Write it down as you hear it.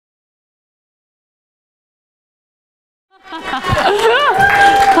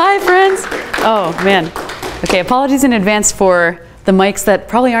Hi, friends. Oh, man. Okay, apologies in advance for the mics that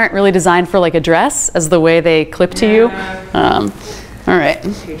probably aren't really designed for like a dress as the way they clip to you. All right.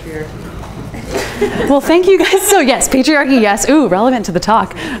 Well, thank you guys. So yes, patriarchy, yes. Ooh, relevant to the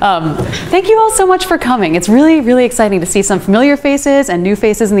talk. Thank you all so much for coming. It's really, really exciting to see some familiar faces and new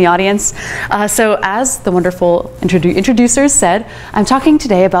faces in the audience. So as the wonderful introducers said, I'm talking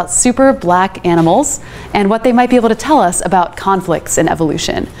today about super black animals and what they might be able to tell us about conflicts in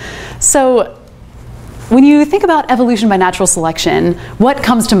evolution. So when you think about evolution by natural selection, what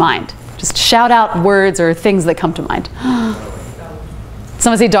comes to mind? Just shout out words or things that come to mind.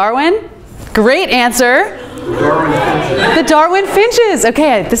 Someone say Darwin? Great answer. The Darwin finches.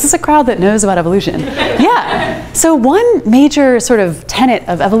 Okay, this is a crowd that knows about evolution. Yeah. So one major sort of tenet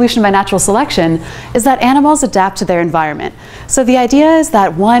of evolution by natural selection is that animals adapt to their environment. So the idea is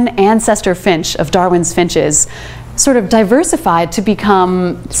that one ancestor finch of Darwin's finches sort of diversified to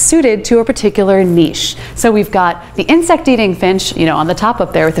become suited to a particular niche. So we've got the insect-eating finch, you know, on the top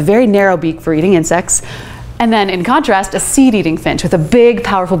up there with a very narrow beak for eating insects. And then in contrast, a seed-eating finch with a big,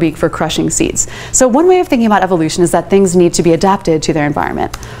 powerful beak for crushing seeds. So one way of thinking about evolution is that things need to be adapted to their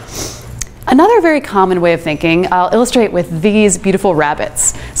environment. Another very common way of thinking, I'll illustrate with these beautiful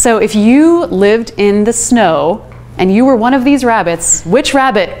rabbits. So if you lived in the snow and you were one of these rabbits, which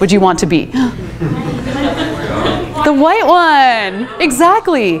rabbit would you want to be? The white one,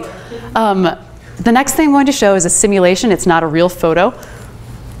 exactly. The next thing I'm going to show is a simulation. It's not a real photo.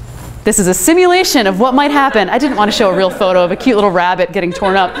 This is a simulation of what might happen. I didn't want to show a real photo of a cute little rabbit getting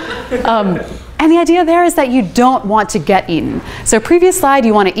torn up. And the idea there is that you don't want to get eaten. So previous slide,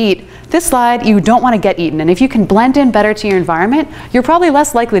 you want to eat. This slide, you don't want to get eaten. And if you can blend in better to your environment, you're probably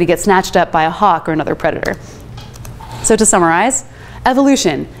less likely to get snatched up by a hawk or another predator. So to summarize,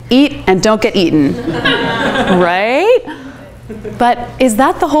 evolution, eat and don't get eaten, right? But is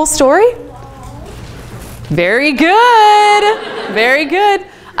that the whole story? Very good, very good.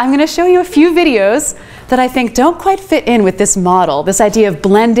 I'm going to show you a few videos that I think don't quite fit in with this model, this idea of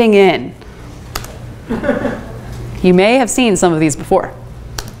blending in. You may have seen some of these before.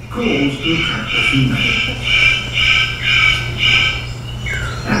 Calls to attract the female.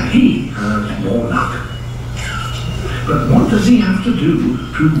 And he has more luck. But what does he have to do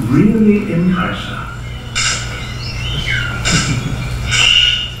to really impress her?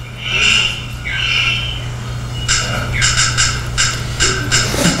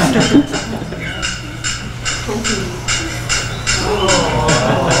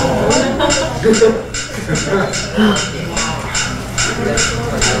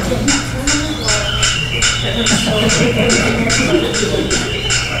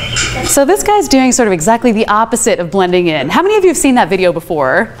 So this guy's doing sort of exactly the opposite of blending in. How many of you have seen that video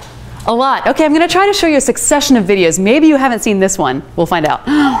before? A lot. Okay, I'm going to try to show you a succession of videos. Maybe you haven't seen this one. We'll find out.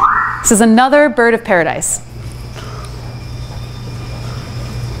 This is another bird of paradise.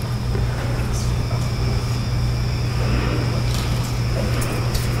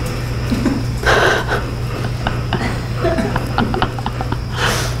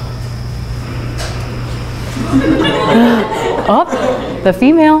 Oh, the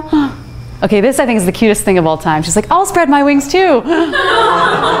female. Okay, this I think is the cutest thing of all time. She's like, I'll spread my wings too.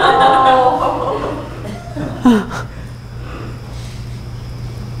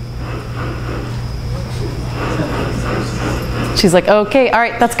 She's like, okay, all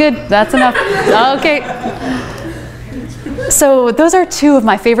right, that's good, that's enough. Okay. So those are two of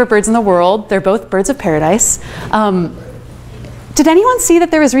my favorite birds in the world. They're both birds of paradise. Did anyone see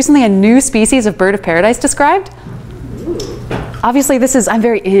that there was recently a new species of bird of paradise described? Obviously, I'm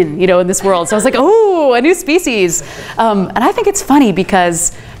very in this world. So I was like, oh, a new species. And I think it's funny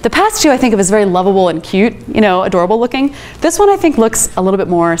because the past two I think of as very lovable and cute, adorable looking. This one I think looks a little bit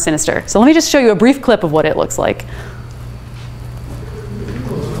more sinister. So let me just show you a brief clip of what it looks like.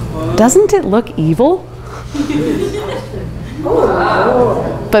 Doesn't it look evil?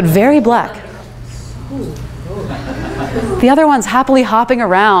 But very black. The other one's happily hopping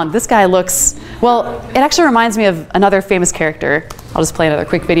around. This guy looks, well, it actually reminds me of another famous character. I'll just play another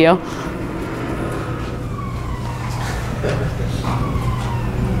quick video.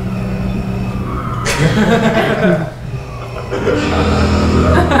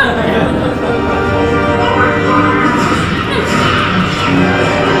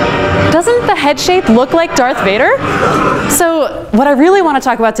 Doesn't the head shape look like Darth Vader? So what I really want to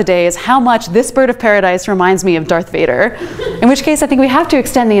talk about today is how much this bird of paradise reminds me of Darth Vader. In which case I think we have to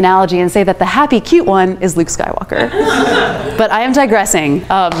extend the analogy and say that the happy, cute one is Luke Skywalker. But I am digressing.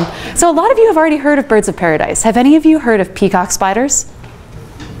 So a lot of you have already heard of birds of paradise. Have any of you heard of peacock spiders?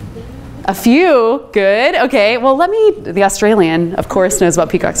 A few, good, okay. Well, the Australian, of course, knows about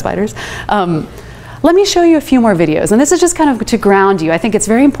peacock spiders. Let me show you a few more videos, and this is just kind of to ground you. I think it's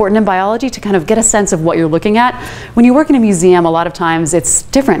very important in biology to kind of get a sense of what you're looking at. When you work in a museum, a lot of times it's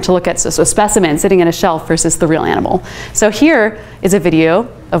different to look at a specimen sitting in a shelf versus the real animal. So here is a video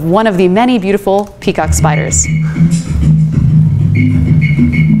of one of the many beautiful peacock spiders.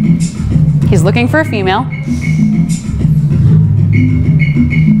 He's looking for a female.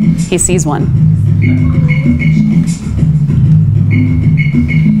 He sees one.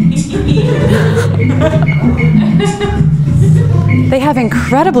 They have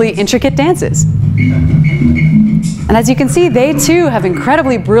incredibly intricate dances. And as you can see, they too have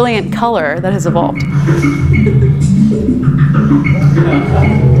incredibly brilliant color that has evolved.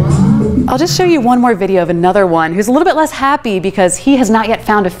 I'll just show you one more video of another one who's a little bit less happy because he has not yet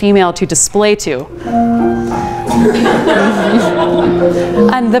found a female to display to.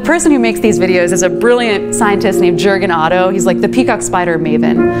 And the person who makes these videos is a brilliant scientist named Jürgen Otto. He's like the peacock spider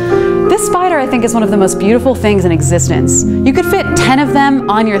maven. This spider, I think, is one of the most beautiful things in existence. You could fit 10 of them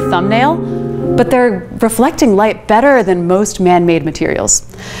on your thumbnail, but they're reflecting light better than most man-made materials.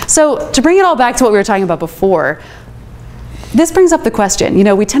 So to bring it all back to what we were talking about before, this brings up the question, you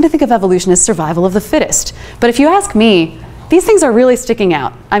know, we tend to think of evolution as survival of the fittest. But if you ask me, these things are really sticking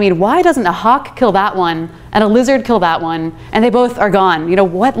out. I mean, why doesn't a hawk kill that one and a lizard kill that one and they both are gone? You know,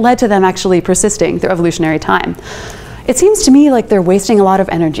 what led to them actually persisting through evolutionary time? It seems to me like they're wasting a lot of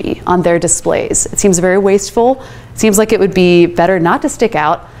energy on their displays. It seems very wasteful. It seems like it would be better not to stick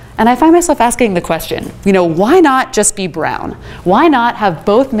out. And I find myself asking the question, you know, why not just be brown? Why not have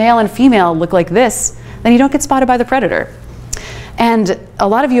both male and female look like this? Then you don't get spotted by the predator. And a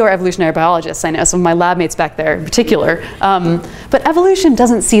lot of you are evolutionary biologists, I know, some of my lab mates back there in particular. But evolution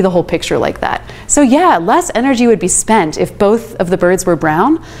doesn't see the whole picture like that. So yeah, less energy would be spent if both of the birds were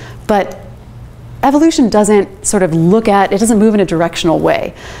brown, but evolution doesn't sort of look at, it doesn't move in a directional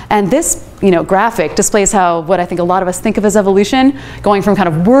way. And this, you know, graphic displays how what I think a lot of us think of as evolution, going from kind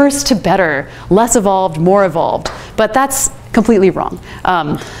of worse to better, less evolved, more evolved. But that's completely wrong.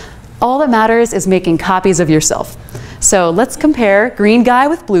 All that matters is making copies of yourself. So let's compare green guy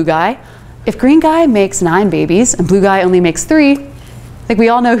with blue guy. If green guy makes 9 babies and blue guy only makes 3, I think we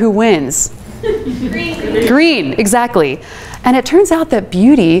all know who wins. Green. Green, exactly. And it turns out that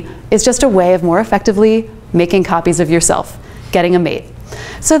beauty is just a way of more effectively making copies of yourself, getting a mate.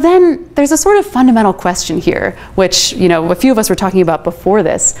 So then there's a sort of fundamental question here, which, you know, a few of us were talking about before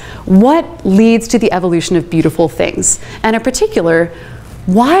this. What leads to the evolution of beautiful things? And in particular,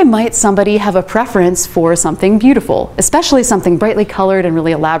 why might somebody have a preference for something beautiful, especially something brightly colored and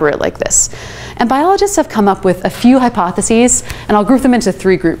really elaborate like this? And biologists have come up with a few hypotheses, and I'll group them into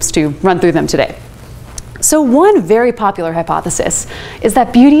 3 groups to run through them today. So one very popular hypothesis is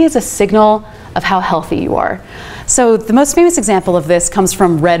that beauty is a signal of how healthy you are. So the most famous example of this comes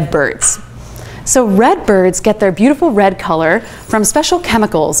from red birds. So red birds get their beautiful red color from special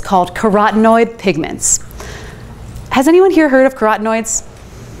chemicals called carotenoid pigments. Has anyone here heard of carotenoids?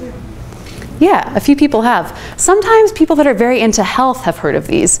 Yeah, a few people have. Sometimes people that are very into health have heard of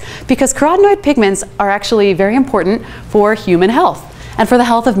these because carotenoid pigments are actually very important for human health and for the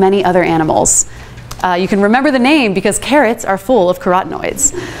health of many other animals. You can remember the name because carrots are full of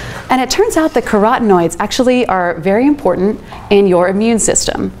carotenoids. And it turns out that carotenoids actually are very important in your immune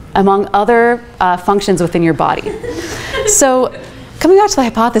system, among other functions within your body. So coming back to the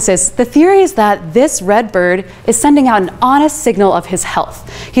hypothesis, the theory is that this red bird is sending out an honest signal of his health.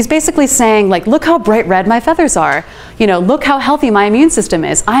 He's basically saying, like, look how bright red my feathers are. You know, look how healthy my immune system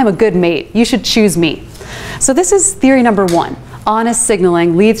is. I am a good mate. You should choose me. So this is theory number 1. Honest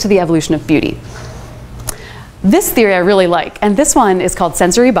signaling leads to the evolution of beauty. This theory I really like, and this one is called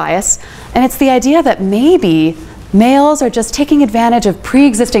sensory bias, and it's the idea that maybe males are just taking advantage of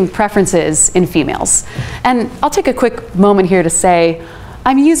pre-existing preferences in females. And I'll take a quick moment here to say,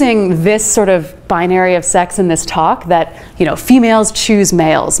 I'm using this sort of binary of sex in this talk that, you know, females choose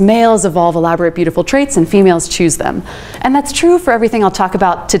males. Males evolve elaborate, beautiful traits, and females choose them. And that's true for everything I'll talk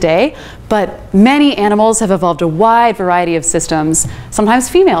about today, but many animals have evolved a wide variety of systems. Sometimes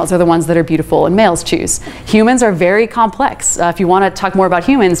females are the ones that are beautiful and males choose. Humans are very complex. If you want to talk more about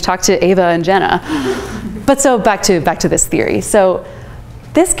humans, talk to Ava and Jenna. But so back to this theory. So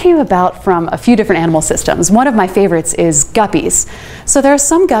this came about from a few different animal systems. One of my favorites is guppies. So there are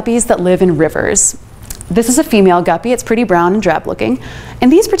some guppies that live in rivers. This is a female guppy. It's pretty brown and drab looking. In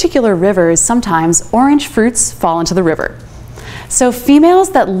these particular rivers, sometimes orange fruits fall into the river. So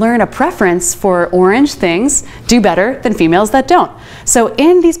females that learn a preference for orange things do better than females that don't. So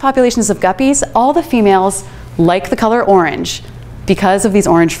in these populations of guppies, all the females like the color orange. because of these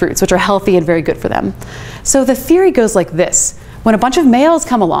orange fruits, which are healthy and very good for them. So the theory goes like this. When a bunch of males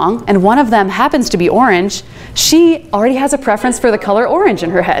come along and one of them happens to be orange, she already has a preference for the color orange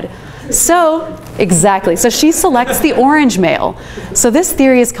in her head. So, exactly, so she selects the orange male. So this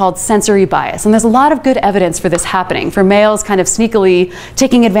theory is called sensory bias, and there's a lot of good evidence for this happening, for males kind of sneakily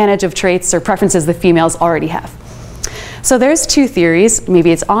taking advantage of traits or preferences the females already have. So there's two theories.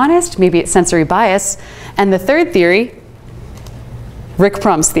 Maybe it's honest, maybe it's sensory bias. And the third theory, Rick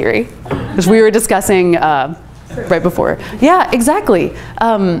Prum's theory, which we were discussing right before. Yeah, exactly.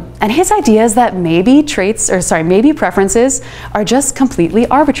 And his idea is that maybe maybe preferences are just completely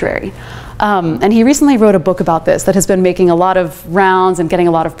arbitrary. And he recently wrote a book about this that has been making a lot of rounds and getting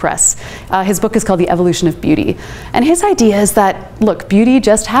a lot of press. His book is called The Evolution of Beauty. And his idea is that, look, beauty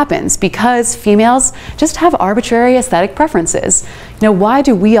just happens because females just have arbitrary aesthetic preferences. You know, why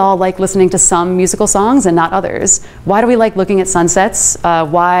do we all like listening to some musical songs and not others? Why do we like looking at sunsets?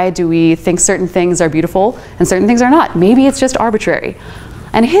 Why do we think certain things are beautiful and certain things are not? Maybe it's just arbitrary.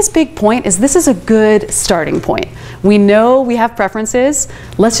 And his big point is this is a good starting point. We know we have preferences.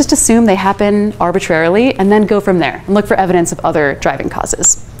 Let's just assume they happen arbitrarily and then go from there and look for evidence of other driving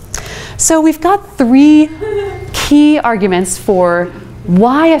causes. So we've got three key arguments for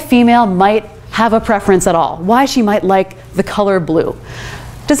why a female might have a preference at all, why she might like the color blue.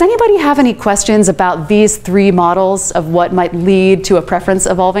 Does anybody have any questions about these three models of what might lead to a preference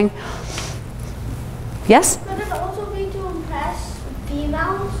evolving? Yes?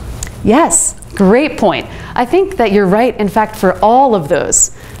 Yes, great point. I think that you're right, in fact, for all of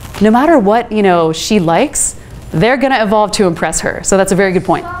those. No matter what, you know, she likes, they're going to evolve to impress her. So that's a very good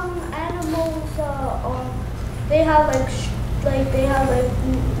point. Some animals, they have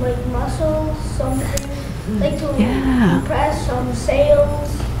like muscles, something, like to impress some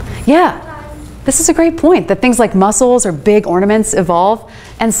sails. Yeah. This is a great point, that things like muscles or big ornaments evolve,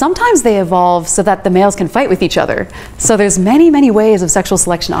 and sometimes they evolve so that the males can fight with each other. So there's many, many ways of sexual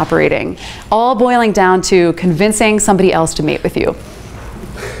selection operating, all boiling down to convincing somebody else to mate with you.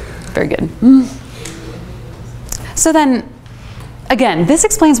 Very good. So then, again, this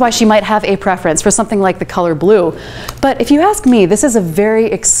explains why she might have a preference for something like the color blue. But if you ask me, this is a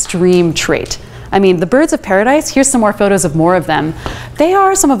very extreme trait. I mean, the birds of paradise, here's some more photos of more of them. They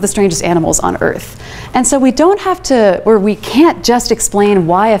are some of the strangest animals on Earth. And so we don't have to, or we can't just explain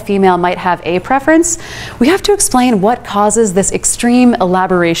why a female might have a preference. We have to explain what causes this extreme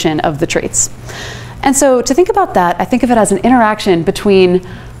elaboration of the traits. And so to think about that, I think of it as an interaction between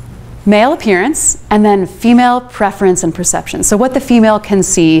male appearance and then female preference and perception. So what the female can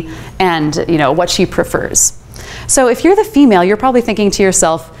see and, you know, what she prefers. So if you're the female, you're probably thinking to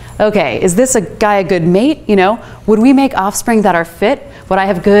yourself, okay, is this guy a good mate? You know, would we make offspring that are fit? Would I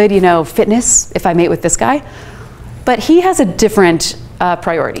have good, you know, fitness if I mate with this guy? But he has a different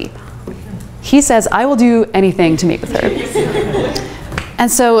priority. He says, I will do anything to mate with her. And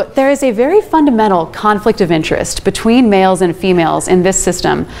so there is a very fundamental conflict of interest between males and females in this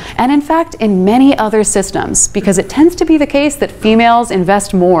system, and in fact in many other systems, because it tends to be the case that females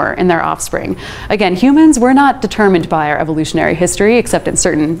invest more in their offspring. Again, humans, we're not determined by our evolutionary history, except in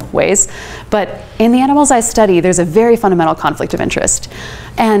certain ways, but in the animals I study, there's a very fundamental conflict of interest.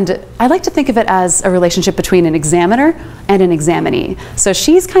 And I like to think of it as a relationship between an examiner and an examinee. So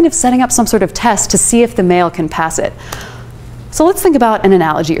she's kind of setting up some sort of test to see if the male can pass it. So let's think about an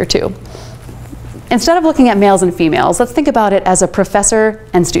analogy or two. Instead of looking at males and females, let's think about it as a professor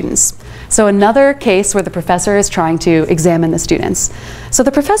and students. So another case where the professor is trying to examine the students. So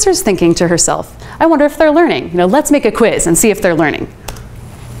the professor is thinking to herself, I wonder if they're learning. You know, let's make a quiz and see if they're learning.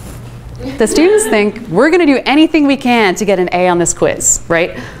 The students think, we're going to do anything we can to get an A on this quiz,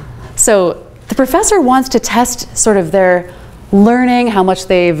 right? So the professor wants to test sort of their learning, how much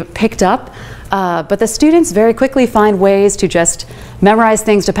they've picked up. But the students very quickly find ways to just memorize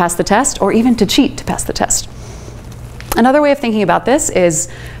things to pass the test, or even to cheat to pass the test. Another way of thinking about this is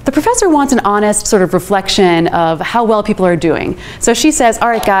the professor wants an honest sort of reflection of how well people are doing. So she says, all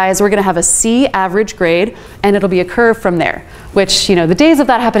right, guys, we're going to have a C average grade, and it'll be a curve from there, which, you know, the days of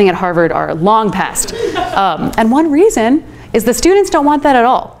that happening at Harvard are long past. And one reason is the students don't want that at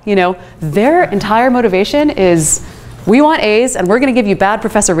all. You know, their entire motivation is, we want A's, and we're going to give you bad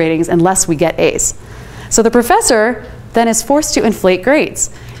professor ratings unless we get A's. So the professor then is forced to inflate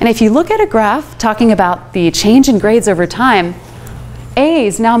grades. And if you look at a graph talking about the change in grades over time,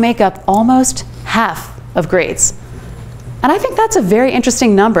 A's now make up almost half of grades. And I think that's a very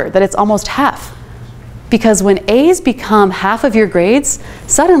interesting number, that it's almost half. because when A's become half of your grades,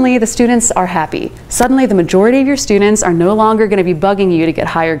 suddenly the students are happy. Suddenly the majority of your students are no longer going to be bugging you to get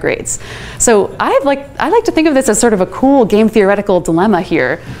higher grades. So I like to think of this as sort of a cool game theoretical dilemma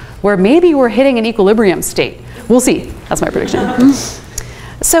here, where maybe we're hitting an equilibrium state. We'll see. That's my prediction.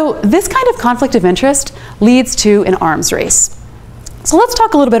 So this kind of conflict of interest leads to an arms race. So let's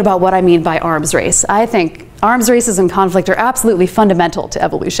talk a little bit about what I mean by arms race. I think arms races and conflict are absolutely fundamental to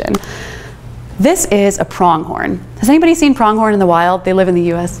evolution. This is a pronghorn. Has anybody seen pronghorn in the wild? They live in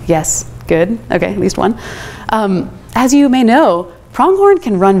the US? Yes, good. Okay, at least one. As you may know, pronghorn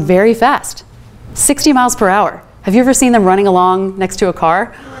can run very fast, 60 miles per hour. Have you ever seen them running along next to a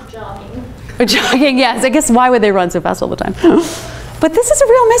car? Or jogging. Or jogging, yes. I guess why would they run so fast all the time? But this is a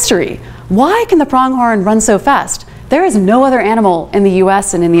real mystery. Why can the pronghorn run so fast? There is no other animal in the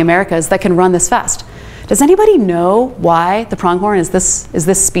US and in the Americas that can run this fast. Does anybody know why the pronghorn is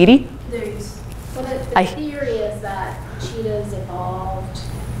this speedy? Well, the theory is that cheetahs evolved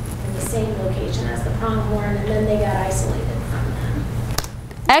in the same location as the pronghorn, and then they got isolated from them.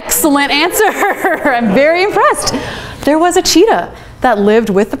 Excellent answer. I'm very impressed. There was a cheetah that lived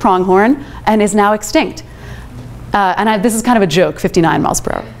with the pronghorn and is now extinct. This is kind of a joke, 59 miles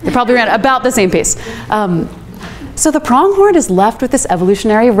per hour. They probably ran about the same pace. So the pronghorn is left with this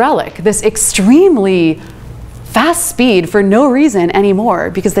evolutionary relic, this extremely fast speed for no reason anymore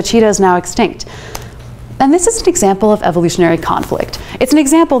because the cheetah is now extinct. And this is an example of evolutionary conflict. It's an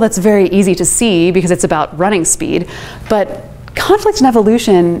example that's very easy to see because it's about running speed, but conflict in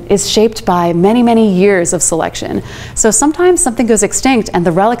evolution is shaped by many, many years of selection. So sometimes something goes extinct and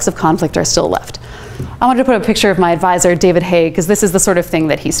the relics of conflict are still left. I wanted to put a picture of my advisor, David Haig, because this is the sort of thing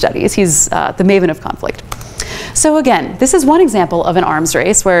that he studies. He's the maven of conflict. So again, this is one example of an arms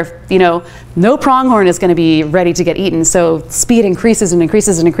race where, no pronghorn is going to be ready to get eaten, so speed increases and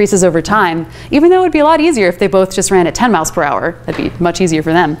increases and increases over time, even though it would be a lot easier if they both just ran at 10 miles per hour. That'd be much easier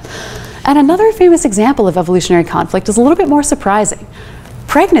for them. And another famous example of evolutionary conflict is a little bit more surprising.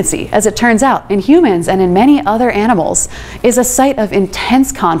 Pregnancy, as it turns out, in humans and in many other animals, is a site of intense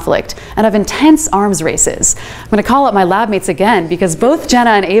conflict and of intense arms races. I'm going to call up my lab mates again because both Jenna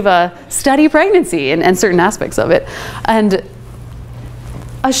and Ava study pregnancy and certain aspects of it. And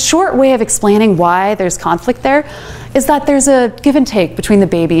a short way of explaining why there's conflict there is that there's a give and take between the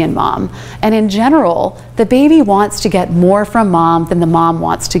baby and mom. And in general, the baby wants to get more from mom than the mom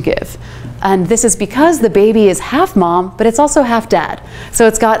wants to give. And this is because the baby is half mom, but it's also half dad. So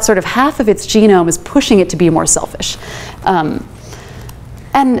it's got sort of half of its genome is pushing it to be more selfish.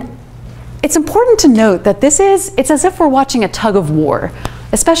 And it's important to note that it's as if we're watching a tug of war,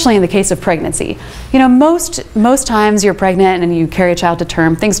 especially in the case of pregnancy. Most times you're pregnant and you carry a child to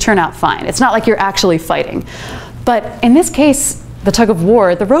term, things turn out fine. It's not like you're actually fighting. But in this case, the tug of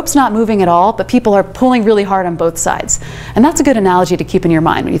war, the rope's not moving at all, but people are pulling really hard on both sides. And that's a good analogy to keep in your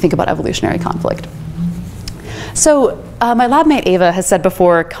mind when you think about evolutionary conflict. So my lab mate Ava has said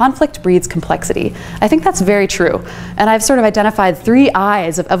before, conflict breeds complexity. I think that's very true. And I've sort of identified 3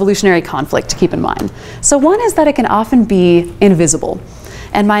 I's of evolutionary conflict to keep in mind. So one is that it can often be invisible.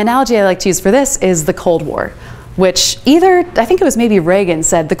 And my analogy I like to use for this is the Cold War, which I think it was maybe Reagan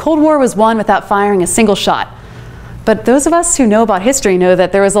said, the Cold War was won without firing a single shot. But those of us who know about history know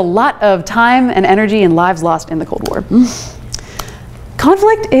that there was a lot of time and energy and lives lost in the Cold War.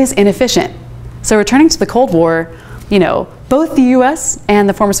 Conflict is inefficient. So returning to the Cold War, both the US and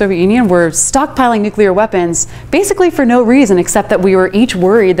the former Soviet Union were stockpiling nuclear weapons basically for no reason except that we were each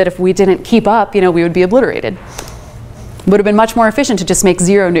worried that if we didn't keep up, we would be obliterated. Would have been much more efficient to just make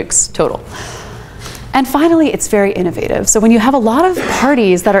 0 nukes total. And finally, it's very innovative. So when you have a lot of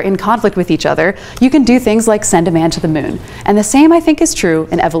parties that are in conflict with each other, you can do things like send a man to the moon. And the same, I think, is true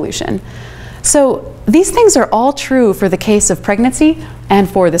in evolution. So these things are all true for the case of pregnancy and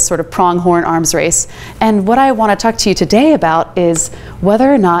for this sort of pronghorn arms race. And what I want to talk to you today about is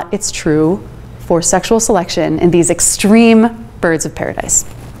whether or not it's true for sexual selection in these extreme birds of paradise.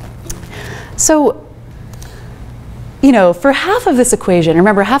 So for half of this equation,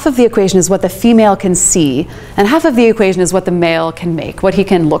 remember half of the equation is what the female can see, and half of the equation is what the male can make, what he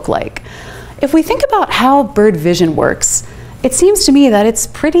can look like. If we think about how bird vision works, it seems to me that it's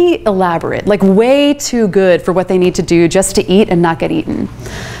pretty elaborate, like way too good for what they need to do just to eat and not get eaten.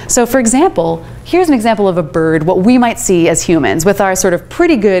 So for example, here's an example of a bird, what we might see as humans with our sort of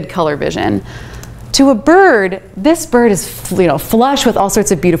pretty good color vision. To a bird, this bird is flush with all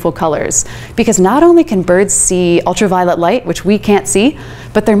sorts of beautiful colors because not only can birds see ultraviolet light, which we can't see,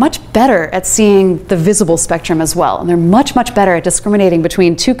 but they're much better at seeing the visible spectrum as well. And they're much, much better at discriminating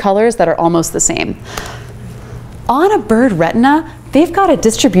between 2 colors that are almost the same. on a bird retina, they've got a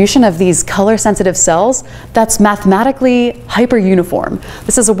distribution of these color-sensitive cells that's mathematically hyper-uniform.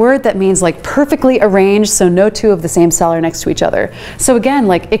 This is a word that means like perfectly arranged, so no two of the same cell are next to each other. So again,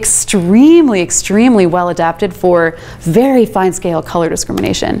 like extremely, extremely well adapted for very fine-scale color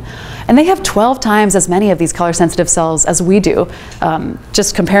discrimination. And they have 12 times as many of these color-sensitive cells as we do,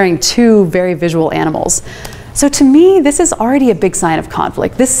 just comparing two very visual animals. So to me, this is already a big sign of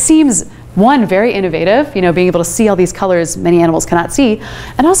conflict. This seems, one, very innovative, you know, being able to see all these colors many animals cannot see,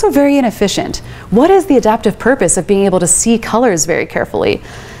 and also very inefficient. What is the adaptive purpose of being able to see colors very carefully?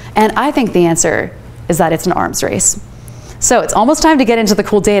 And I think the answer is that it's an arms race. So it's almost time to get into the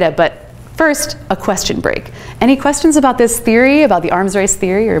cool data, but first, a question break. Any questions about this theory, about the arms race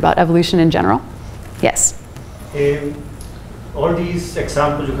theory, or about evolution in general? Yes? All these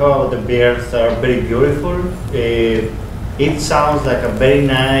examples you have about the bears are very beautiful. It sounds like a very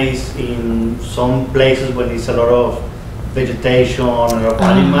nice in some places when there's a lot of vegetation and a lot of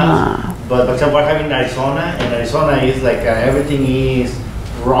animals. But for example, I have in Arizona, and Arizona is like everything is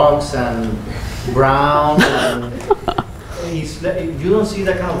rocks and brown, and it's like, you don't see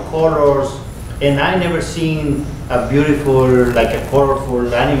that kind of colors. And I never seen a beautiful, like a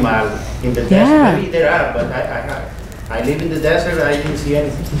colorful animal in the desert. Maybe there are, but I live in the desert, I didn't see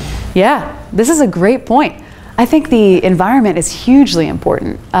anything. Yeah, this is a great point. I think the environment is hugely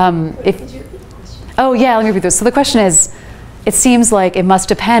important. Oh yeah, let me read this. So the question is, it seems like it must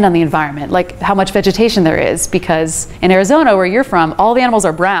depend on the environment, like how much vegetation there is, because in Arizona, where you're from, all the animals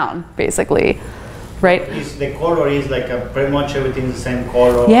are brown, basically, right? The color is like pretty much everything's the same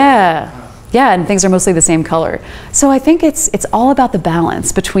color. Yeah. Yeah, and things are mostly the same color. So I think it's all about the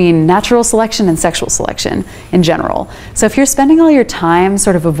balance between natural selection and sexual selection in general. So if you're spending all your time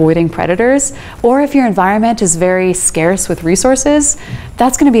sort of avoiding predators, or if your environment is very scarce with resources,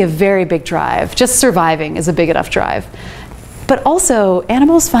 that's going to be a very big drive. Just surviving is a big enough drive. But also,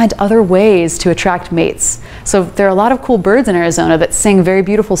 animals find other ways to attract mates. So there are a lot of cool birds in Arizona that sing very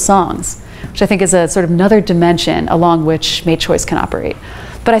beautiful songs, which I think is a sort of another dimension along which mate choice can operate.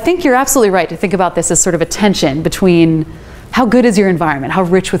 But I think you're absolutely right to think about this as sort of a tension between how good is your environment, how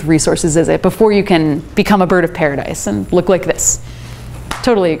rich with resources is it, before you can become a bird of paradise and look like this.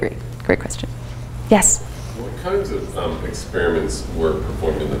 Totally agree. Great question. Yes? What kinds of experiments were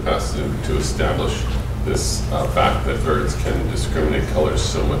performed in the past to establish this fact that birds can discriminate colors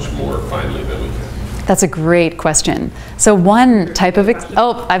so much more finely than we can? That's a great question. So one type of,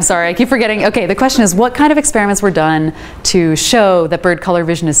 oh, I'm sorry, I keep forgetting. Okay, the question is, what kind of experiments were done to show that bird color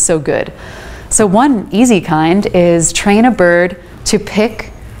vision is so good? So one easy kind is train a bird to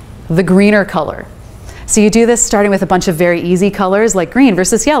pick the greener color. So you do this starting with a bunch of very easy colors like green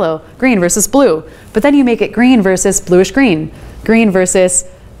versus yellow, green versus blue, but then you make it green versus bluish green, green versus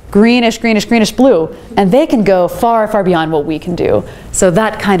greenish, greenish, greenish blue, and they can go far, far beyond what we can do. So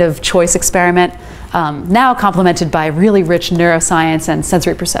that kind of choice experiment, now complemented by really rich neuroscience and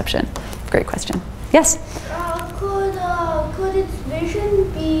sensory perception. Great question. Yes? Could its vision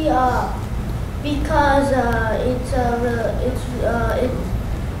be because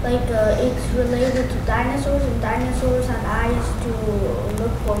it's related to dinosaurs, and dinosaurs have eyes to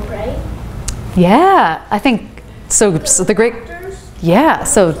look for prey? Yeah, I think so. So the great, yeah,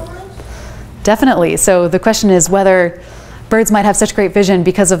 so definitely. So the question is whether birds might have such great vision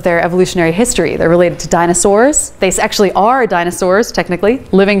because of their evolutionary history. They're related to dinosaurs. They actually are dinosaurs, technically,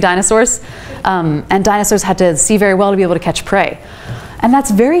 living dinosaurs. And dinosaurs had to see very well to be able to catch prey. And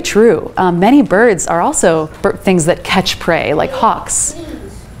that's very true. Many birds are also things that catch prey, like hawks.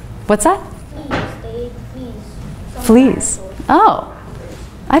 Fleas. What's that? Fleas. They ate fleas. Some Fleas. dinosaurs. Oh,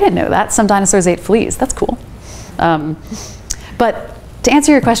 I didn't know that. Some dinosaurs ate fleas. That's cool. But to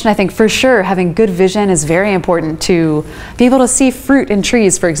answer your question, I think for sure having good vision is very important. To be able to see fruit in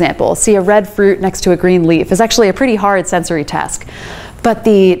trees, for example, see a red fruit next to a green leaf is actually a pretty hard sensory task. But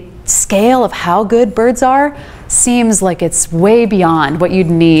the scale of how good birds are seems like it's way beyond what you'd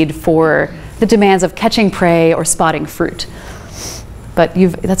need for the demands of catching prey or spotting fruit. But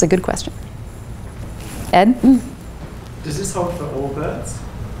that's a good question. Ed? Does this hold for all birds?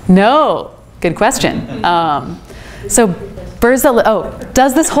 No, good question. So birds that,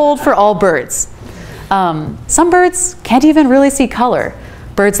 does this hold for all birds? Some birds can't even really see color.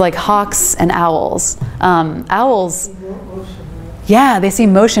 Birds like hawks and owls. Owls, yeah, they see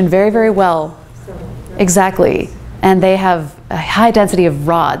motion very, very well. Exactly. And they have a high density of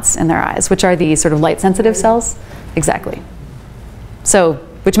rods in their eyes, which are the sort of light-sensitive cells. Exactly. So,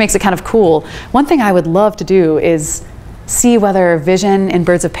 which makes it kind of cool. One thing I would love to do is see whether vision in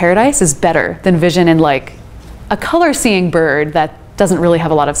birds of paradise is better than vision in like a color-seeing bird that doesn't really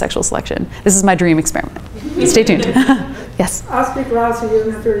have a lot of sexual selection. This is my dream experiment. Stay tuned. Yes. I'll speak loud so you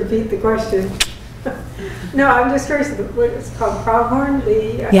don't have to repeat the question. No, I'm just curious. What it's called pronghorn.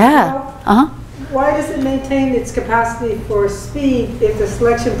 Yeah. Why does it maintain its capacity for speed if the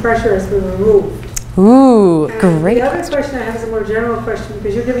selection pressure has been removed? Ooh, And great. The other question I have is a more general question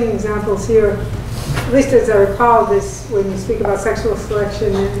because you're giving examples here. At least as I recall this, when you speak about sexual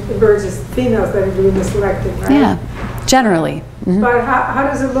selection in birds, it's females that are doing the selecting, right? Yeah, generally. But how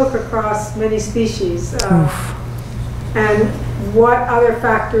does it look across many species? And what other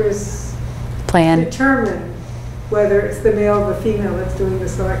factors determine whether it's the male or the female that's doing the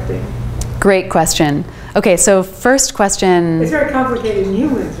selecting? Great question. Okay, so first question. It's very complicated in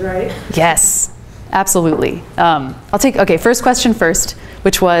humans, right? Yes, absolutely. Okay, first question first,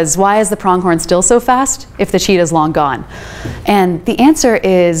 which was, why is the pronghorn still so fast if the cheetah's long gone? And the answer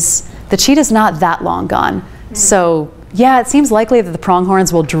is, the cheetah's not that long gone. So yeah, it seems likely that the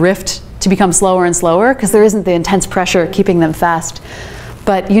pronghorns will drift to become slower and slower because there isn't the intense pressure keeping them fast.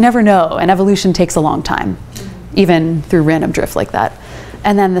 But you never know, and evolution takes a long time, even through random drift like that.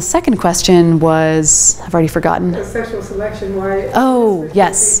 And then the second question was, I've already forgotten. The sexual selection, why? Oh,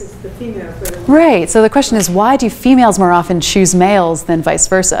 yes. It's the females that are. Right, so the question is, why do females more often choose males than vice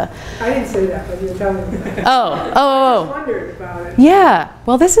versa? I didn't say that, but you're telling me that. Oh. I just wondered about it. Yeah,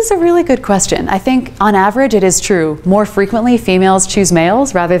 well, this is a really good question. I think on average it is true. More frequently, females choose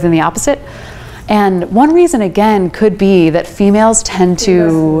males rather than the opposite. And one reason, again, could be that females tend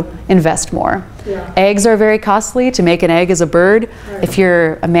to invest more. Yeah. Eggs are very costly. To make an egg as a bird, if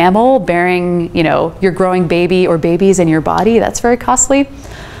you're a mammal bearing, your growing baby or babies in your body, that's very costly.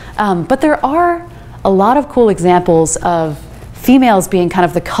 But there are a lot of cool examples of females being kind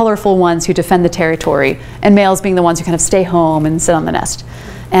of the colorful ones who defend the territory, and males being the ones who kind of stay home and sit on the nest.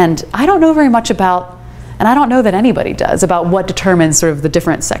 And I don't know very much about, and I don't know that anybody does, about what determines sort of the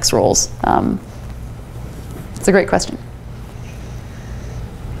different sex roles. It's a great question.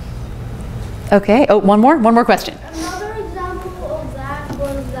 Okay, oh, one more question. Another example of that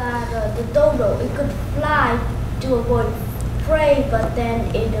was that the dodo, it could fly to avoid prey, but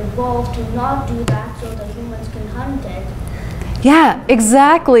then it evolved to not do that so the humans can hunt it. Yeah,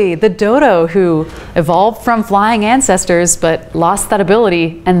 exactly. The dodo, who evolved from flying ancestors but lost that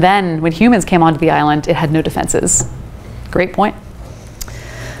ability, and then when humans came onto the island, it had no defenses. Great point.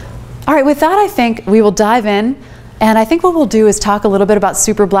 All right, with that, I think we will dive in, and I think what we'll do is talk a little bit about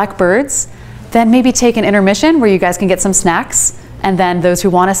super black birds, then maybe take an intermission where you guys can get some snacks, and then those who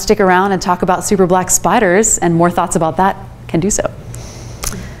want to stick around and talk about super black spiders and more thoughts about that can do so.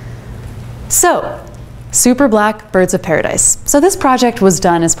 So, super black birds of paradise. So this project was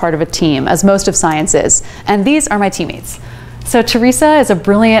done as part of a team, as most of science is, and these are my teammates. So Teresa is a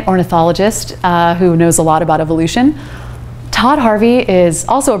brilliant ornithologist who knows a lot about evolution. Todd Harvey is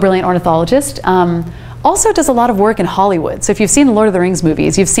also a brilliant ornithologist, also does a lot of work in Hollywood. So if you've seen the Lord of the Rings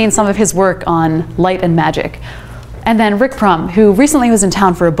movies, you've seen some of his work on light and magic. And then Rick Prum, who recently was in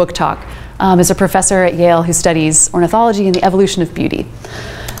town for a book talk, is a professor at Yale who studies ornithology and the evolution of beauty.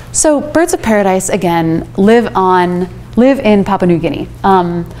 So birds of paradise, again, live in Papua New Guinea.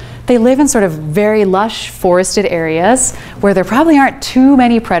 They live in sort of very lush forested areas where there probably aren't too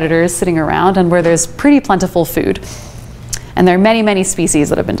many predators sitting around and where there's pretty plentiful food. And there are many, many species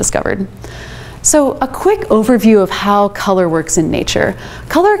that have been discovered. So a quick overview of how color works in nature.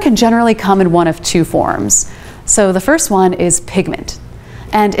 Color can generally come in one of two forms. So the first one is pigment.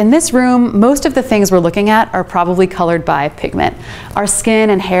 And in this room, most of the things we're looking at are probably colored by pigment. Our skin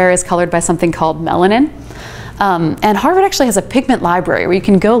and hair is colored by something called melanin. And Harvard actually has a pigment library where you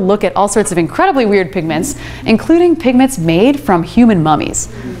can go look at all sorts of incredibly weird pigments, including pigments made from human mummies.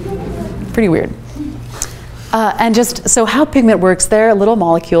 Pretty weird. And just so how pigment works, there are little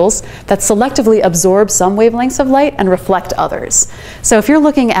molecules that selectively absorb some wavelengths of light and reflect others. So if you're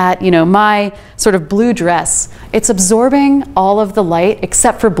looking at, my sort of blue dress, it's absorbing all of the light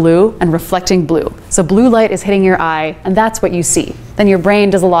except for blue and reflecting blue. So blue light is hitting your eye, and that's what you see. Then your brain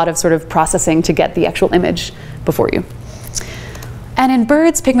does a lot of sort of processing to get the actual image before you. And in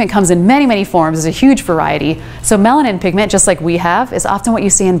birds, pigment comes in many, many forms. There's a huge variety. So melanin pigment, just like we have, is often what you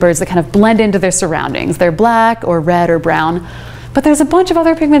see in birds that kind of blend into their surroundings. They're black or red or brown. But there's a bunch of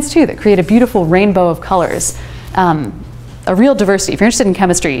other pigments too that create a beautiful rainbow of colors. A real diversity. If you're interested in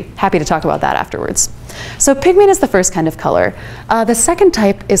chemistry, happy to talk about that afterwards. So pigment is the first kind of color. The second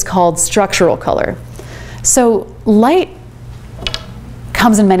type is called structural color. So light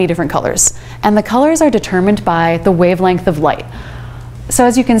comes in many different colors. And the colors are determined by the wavelength of light. So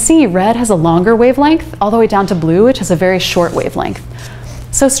as you can see, red has a longer wavelength, all the way down to blue, which has a very short wavelength.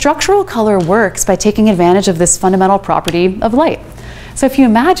 So structural color works by taking advantage of this fundamental property of light. So if you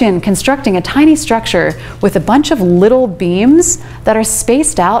imagine constructing a tiny structure with a bunch of little beams that are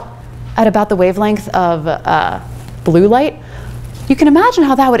spaced out at about the wavelength of blue light, you can imagine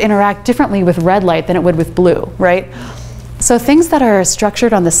how that would interact differently with red light than it would with blue, right? So things that are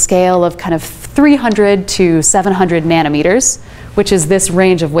structured on the scale of kind of 300 to 700 nanometers, which is this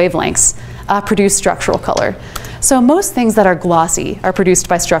range of wavelengths, produce structural color. So most things that are glossy are produced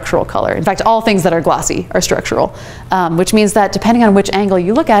by structural color. In fact, all things that are glossy are structural, which means that depending on which angle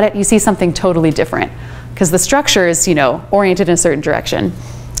you look at it, you see something totally different, because the structure is, you know, oriented in a certain direction.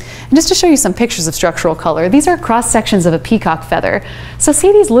 And just to show you some pictures of structural color, these are cross sections of a peacock feather. So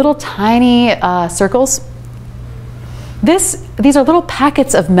see these little tiny circles? These are little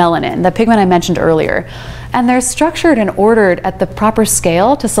packets of melanin, the pigment I mentioned earlier, and they're structured and ordered at the proper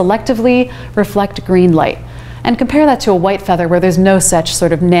scale to selectively reflect green light. And compare that to a white feather where there's no such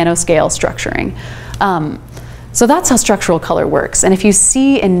sort of nanoscale structuring. So that's how structural color works. And if you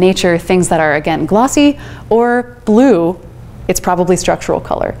see in nature things that are, again, glossy or blue, it's probably structural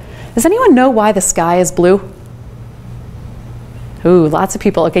color. Does anyone know why the sky is blue? Ooh, lots of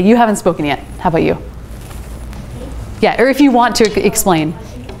people. Okay, you haven't spoken yet. How about you? Yeah, or if you want to explain. I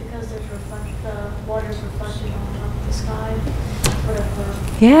think it's because the water's reflected on top of the sky.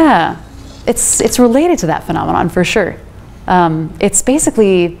 Yeah, it's related to that phenomenon for sure. It's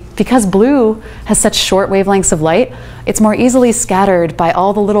basically because blue has such short wavelengths of light, it's more easily scattered by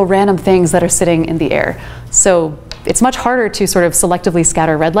all the little random things that are sitting in the air. So it's much harder to sort of selectively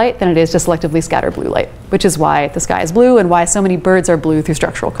scatter red light than it is to selectively scatter blue light, which is why the sky is blue and why so many birds are blue through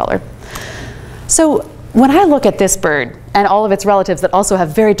structural color. So when I look at this bird and all of its relatives that also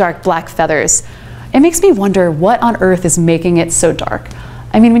have very dark black feathers, it makes me wonder what on earth is making it so dark.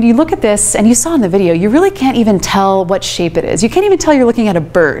 I mean, when you look at this, and you saw in the video, you really can't even tell what shape it is. You can't even tell you're looking at a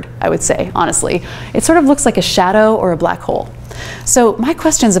bird, I would say, honestly. It sort of looks like a shadow or a black hole. So my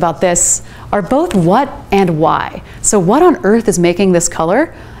questions about this are both what and why. So what on earth is making this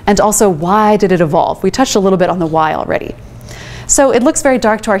color? And also, why did it evolve? We touched a little bit on the why already. So it looks very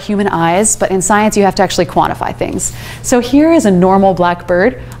dark to our human eyes, but in science you have to actually quantify things. So here is a normal black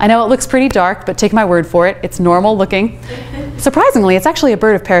bird. I know it looks pretty dark, but take my word for it, it's normal looking. Surprisingly, it's actually a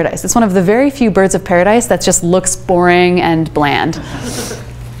bird of paradise. It's one of the very few birds of paradise that just looks boring and bland.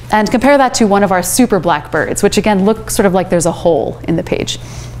 And compare that to one of our super black birds, which again look sort of like there's a hole in the page.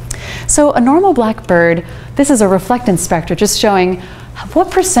 So a normal black bird, this is a reflectance spectra, just showing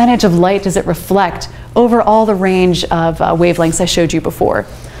what percentage of light does it reflect over all the range of wavelengths I showed you before.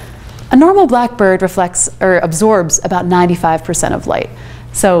 A normal black bird reflects or absorbs about 95% of light.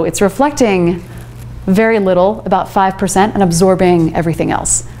 So it's reflecting very little, about 5%, and absorbing everything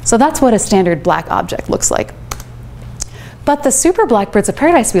else. So that's what a standard black object looks like. But the super black birds of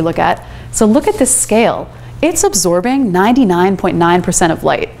paradise we look at, so look at this scale. It's absorbing 99.9% of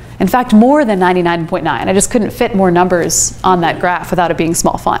light. In fact, more than 99.9. I just couldn't fit more numbers on that graph without it being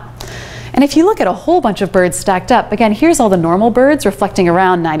small font. And if you look at a whole bunch of birds stacked up, again, here's all the normal birds reflecting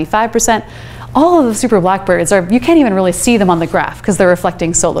around 95%. All of the super black birds you can't even really see them on the graph because they're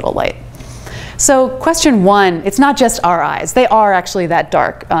reflecting so little light. So question one, it's not just our eyes. They are actually that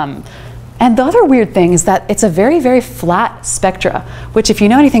dark. And the other weird thing is that it's a very, very flat spectra, which if you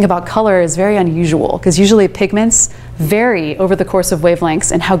know anything about color is very unusual because usually pigments vary over the course of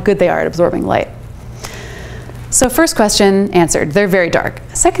wavelengths and how good they are at absorbing light. So first question answered, they're very dark.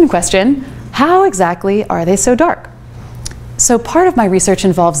 Second question, how exactly are they so dark? So part of my research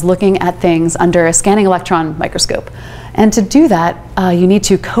involves looking at things under a scanning electron microscope. And to do that, you need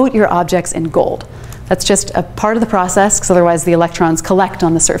to coat your objects in gold. That's just a part of the process because otherwise the electrons collect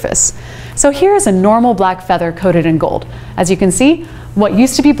on the surface. So here's a normal black feather coated in gold. As you can see, what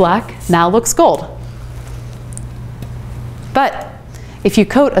used to be black now looks gold. But if you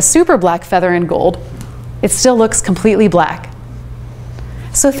coat a super black feather in gold, it still looks completely black.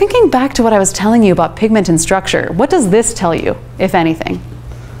 So thinking back to what I was telling you about pigment and structure, what does this tell you, if anything?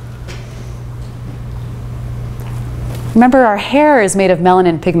 Remember, our hair is made of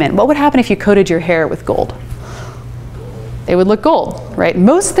melanin pigment. What would happen if you coated your hair with gold? It would look gold, right?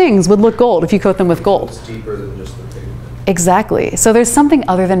 Most things would look gold if you coat them with gold. It's deeper than just the pigment. Exactly. So there's something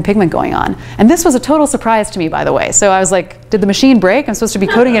other than pigment going on. And this was a total surprise to me, by the way. So I was like, did the machine break? I'm supposed to be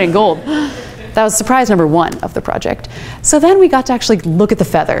coating it in gold. That was surprise number one of the project. So then we got to actually look at the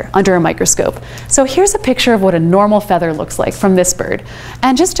feather under a microscope. So here's a picture of what a normal feather looks like from this bird.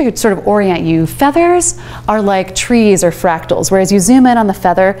 And just to sort of orient you, feathers are like trees or fractals, whereas you zoom in on the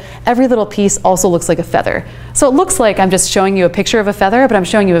feather, every little piece also looks like a feather. So it looks like I'm just showing you a picture of a feather, but I'm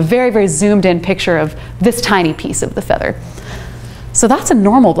showing you a very, very zoomed in picture of this tiny piece of the feather. So that's a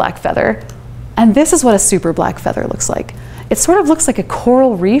normal black feather. And this is what a super black feather looks like. it sort of looks like a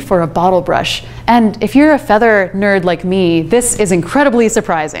coral reef or a bottle brush. And if you're a feather nerd like me, this is incredibly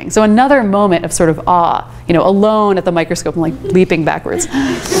surprising. So another moment of sort of awe, you know, alone at the microscope and like leaping backwards.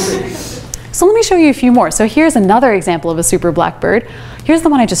 So let me show you a few more. So here's another example of a super black bird. Here's the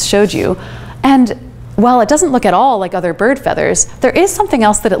one I just showed you. And while it doesn't look at all like other bird feathers, there is something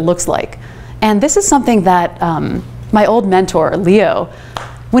else that it looks like. And this is something that my old mentor, Leo,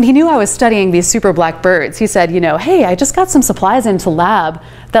 when he knew I was studying these super black birds, he said, you know, hey, I just got some supplies into lab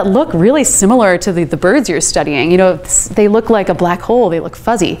that look really similar to the birds you're studying. You know, they look like a black hole, they look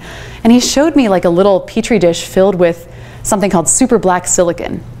fuzzy. And he showed me like a little petri dish filled with something called super black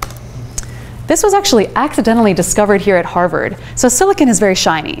silicon. This was actually accidentally discovered here at Harvard. So silicon is very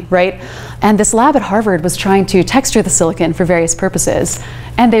shiny, right? And this lab at Harvard was trying to texture the silicon for various purposes.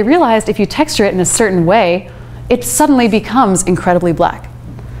 And they realized if you texture it in a certain way, it suddenly becomes incredibly black.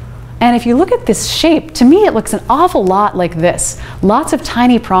 And if you look at this shape, to me it looks an awful lot like this. Lots of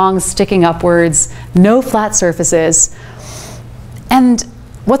tiny prongs sticking upwards, no flat surfaces. And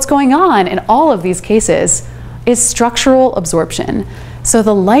what's going on in all of these cases is structural absorption. So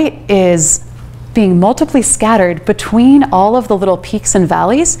the light is being multiply scattered between all of the little peaks and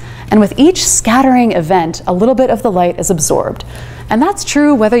valleys, and with each scattering event, a little bit of the light is absorbed. And that's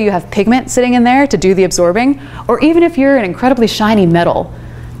true whether you have pigment sitting in there to do the absorbing, or even if you're an incredibly shiny metal.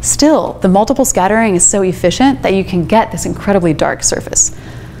 Still, the multiple scattering is so efficient that you can get this incredibly dark surface.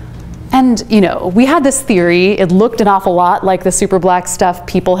 And, you know, we had this theory, it looked an awful lot like the super black stuff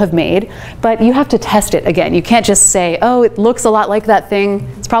people have made, but you have to test it again. You can't just say, oh, it looks a lot like that thing,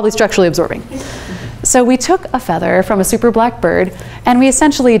 it's probably structurally absorbing. So we took a feather from a super black bird, and we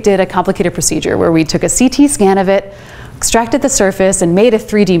essentially did a complicated procedure where we took a CT scan of it, extracted the surface, and made a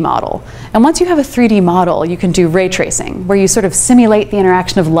 3D model. And once you have a 3D model, you can do ray tracing, where you sort of simulate the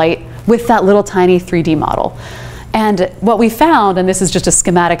interaction of light with that little tiny 3D model. And what we found, and this is just a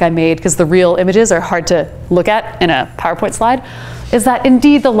schematic I made because the real images are hard to look at in a PowerPoint slide, is that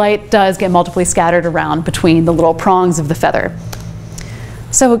indeed the light does get multiply scattered around between the little prongs of the feather.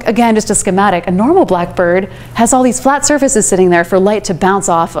 So again, just a schematic, a normal blackbird has all these flat surfaces sitting there for light to bounce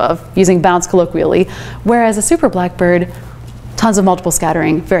off of, using bounce colloquially, whereas a super blackbird, tons of multiple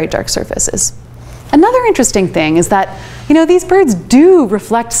scattering, very dark surfaces. Another interesting thing is that, you know, these birds do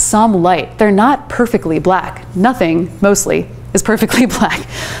reflect some light. They're not perfectly black. Nothing, mostly, is perfectly black.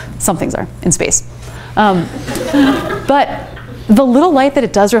 Some things are in space. But the little light that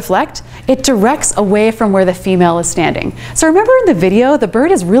it does reflect, it directs away from where the female is standing. So remember in the video, the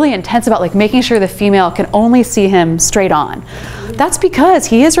bird is really intense about like making sure the female can only see him straight on. That's because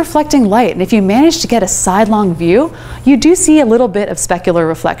he is reflecting light, and if you manage to get a sidelong view, you do see a little bit of specular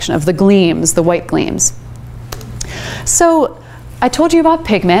reflection of the gleams, the white gleams. So I told you about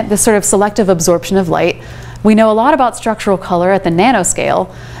pigment, this sort of selective absorption of light. We know a lot about structural color at the nanoscale,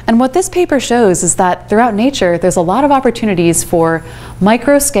 and what this paper shows is that throughout nature, there's a lot of opportunities for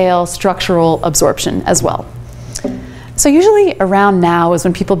microscale structural absorption as well. So usually around now is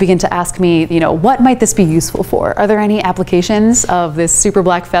when people begin to ask me, you know, what might this be useful for? Are there any applications of this super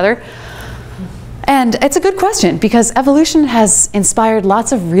black feather? And it's a good question because evolution has inspired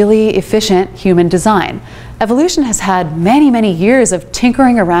lots of really efficient human design. Evolution has had many, many years of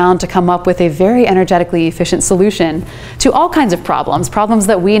tinkering around to come up with a very energetically efficient solution to all kinds of problems, problems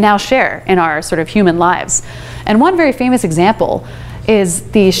that we now share in our sort of human lives. And one very famous example is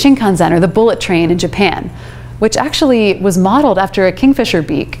the Shinkansen, or the bullet train in Japan, which actually was modeled after a kingfisher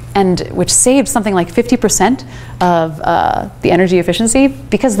beak and which saved something like 50% of the energy efficiency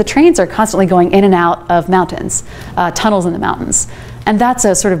because the trains are constantly going in and out of mountains, tunnels in the mountains. And that's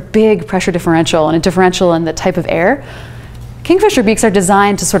a sort of big pressure differential and a differential in the type of air. Kingfisher beaks are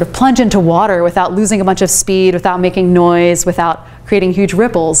designed to sort of plunge into water without losing a bunch of speed, without making noise, without creating huge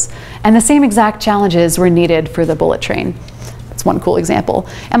ripples. And the same exact challenges were needed for the bullet train. That's one cool example.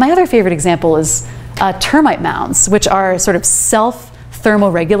 And my other favorite example is termite mounds, which are sort of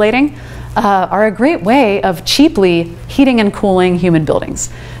self-thermoregulating, are a great way of cheaply heating and cooling human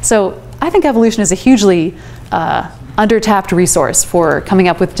buildings. So I think evolution is a hugely undertapped resource for coming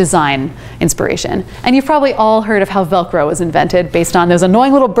up with design inspiration. And you've probably all heard of how Velcro was invented based on those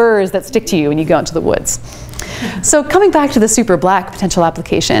annoying little burrs that stick to you when you go into the woods. So coming back to the super black potential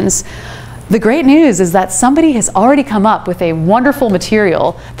applications, the great news is that somebody has already come up with a wonderful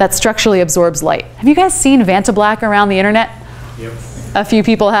material that structurally absorbs light. Have you guys seen Vantablack around the internet? Yep. A few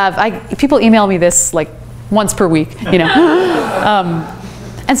people have. People email me this like once per week, you know.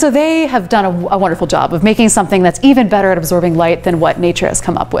 And so they have done a wonderful job of making something that's even better at absorbing light than what nature has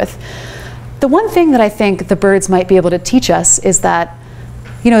come up with. The one thing that I think the birds might be able to teach us is that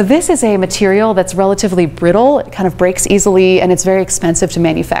this is a material that's relatively brittle, it kind of breaks easily, and it's very expensive to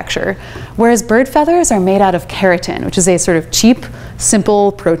manufacture. Whereas bird feathers are made out of keratin, which is a sort of cheap,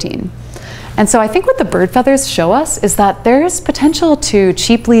 simple protein. And so I think what the bird feathers show us is that there's potential to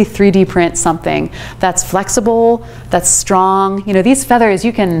cheaply 3D print something that's flexible, that's strong. These feathers,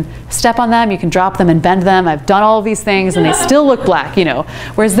 you can step on them, you can drop them and bend them. I've done all of these things and they still look black,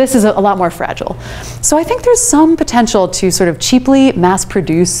 whereas this is a lot more fragile. So I think there's some potential to sort of cheaply mass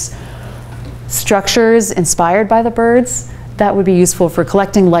produce structures inspired by the birds that would be useful for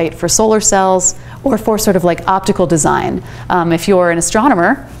collecting light for solar cells or for sort of like optical design. If you're an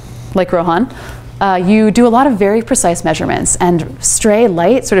astronomer, like Rohan, you do a lot of very precise measurements, and stray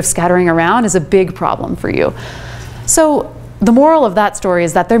light sort of scattering around is a big problem for you. So the moral of that story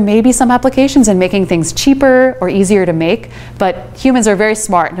is that there may be some applications in making things cheaper or easier to make, but humans are very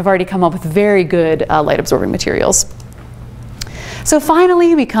smart and have already come up with very good light-absorbing materials. So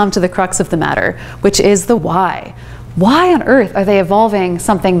finally, we come to the crux of the matter, which is the why. Why on earth are they evolving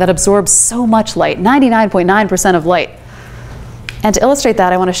something that absorbs so much light, 99.9% of light? And to illustrate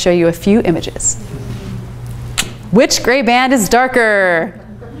that, I want to show you a few images. Which gray band is darker?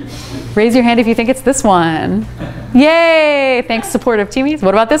 Raise your hand if you think it's this one. Yay! Thanks, supportive teamies.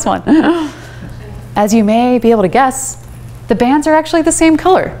 What about this one? As you may be able to guess, the bands are actually the same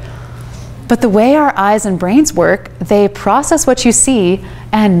color. But the way our eyes and brains work, they process what you see,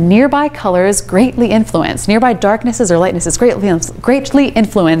 and nearby colors greatly influence, nearby darknesses or lightnesses greatly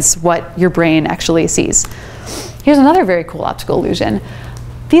influence what your brain actually sees. Here's another very cool optical illusion.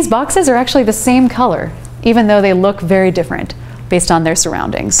 These boxes are actually the same color, even though they look very different based on their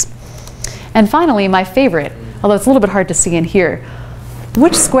surroundings. And finally, my favorite, although it's a little bit hard to see in here,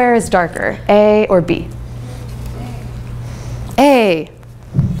 which square is darker, A or B? A,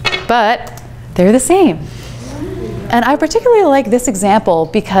 but they're the same. And I particularly like this example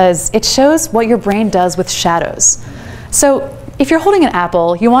because it shows what your brain does with shadows. So if you're holding an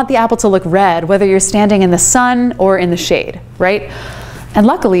apple, you want the apple to look red whether you're standing in the sun or in the shade, right? And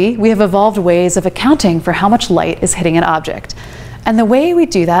luckily, we have evolved ways of accounting for how much light is hitting an object. And the way we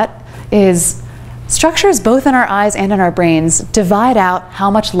do that is structures both in our eyes and in our brains divide out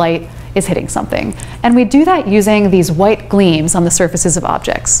how much light is hitting something. And we do that using these white gleams on the surfaces of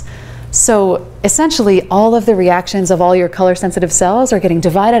objects. So essentially, all of the reactions of all your color-sensitive cells are getting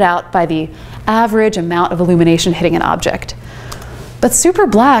divided out by the average amount of illumination hitting an object. But super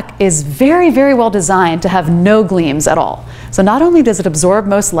black is very, very well designed to have no gleams at all. So not only does it absorb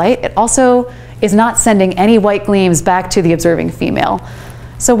most light, it also is not sending any white gleams back to the observing female.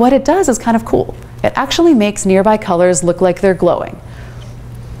 So what it does is kind of cool. It actually makes nearby colors look like they're glowing.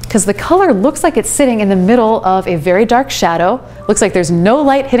 Because the color looks like it's sitting in the middle of a very dark shadow. Looks like there's no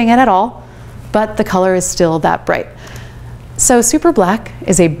light hitting it at all, but the color is still that bright. So super black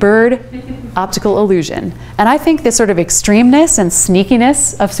is a bird optical illusion. And I think this sort of extremeness and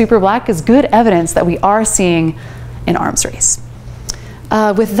sneakiness of super black is good evidence that we are seeing an arms race.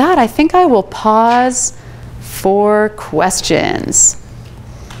 With that, I think I will pause for questions.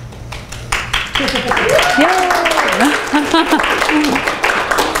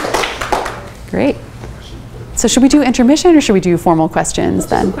 Great. So should we do intermission or should we do formal questions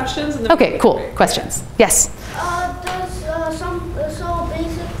then? Questions and then okay, cool. Questions. Yes. So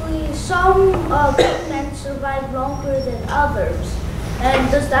basically, some pigments survive longer than others,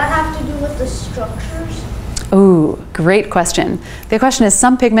 and does that have to do with the structures? Oh, great question. The question is,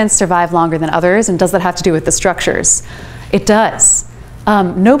 some pigments survive longer than others, and does that have to do with the structures? It does.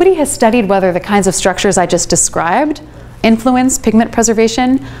 Nobody has studied whether the kinds of structures I just described influence pigment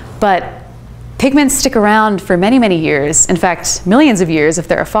preservation, but pigments stick around for many, many years, in fact, millions of years if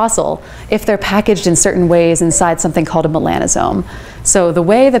they're a fossil, if they're packaged in certain ways inside something called a melanosome. So the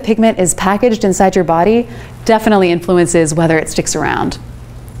way the pigment is packaged inside your body definitely influences whether it sticks around.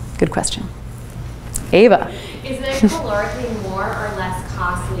 Good question. Ava. Is it calorically more or less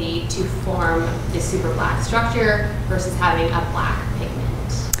costly to form the super black structure versus having a black pigment?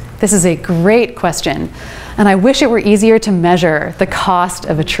 This is a great question, and I wish it were easier to measure the cost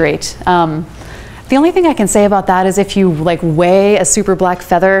of a trait. The only thing I can say about that is if you weigh a super black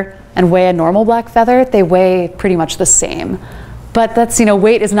feather and weigh a normal black feather, they weigh pretty much the same. But that's,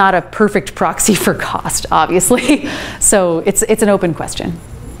 weight is not a perfect proxy for cost, obviously. So it's an open question.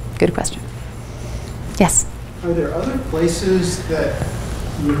 Good question. Yes? Are there other places that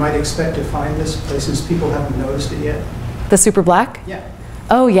you might expect to find this, places people haven't noticed it yet? The super black? Yeah.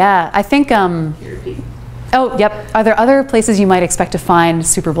 Oh yeah, I think, oh yep, are there other places you might expect to find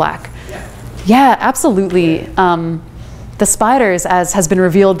super black? Yeah, absolutely. The spiders, as has been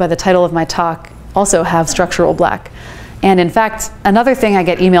revealed by the title of my talk, also have structural black. And in fact, another thing I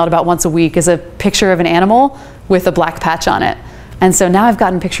get emailed about once a week is a picture of an animal with a black patch on it. And so now I've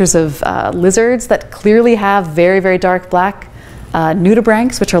gotten pictures of lizards that clearly have very, very dark black.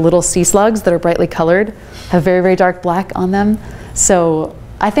 Nudibranchs, which are little sea slugs that are brightly colored, have very, very dark black on them. So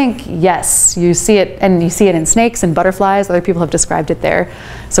I think, yes, you see it, and you see it in snakes and butterflies. Other people have described it there.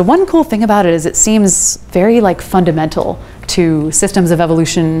 So one cool thing about it is it seems very like fundamental to systems of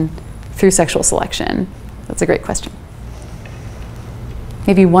evolution through sexual selection. That's a great question.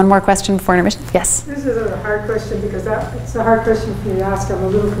 Maybe one more question before intermission? Yes? This is a hard question because it's a hard question for me to ask. I'm a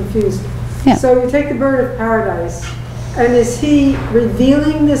little confused. Yeah. So you take the bird of paradise, and is he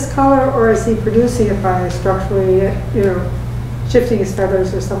revealing this color, or is he producing it by structurally, shifting his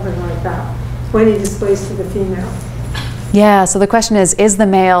feathers or something like that when he displays to the female? Yeah, so the question is the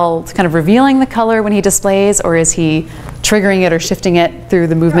male kind of revealing the color when he displays, or is he triggering it or shifting it through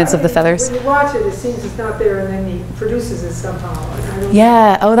the movements of the feathers? When you watch it, it seems it's not there, and then he produces it somehow.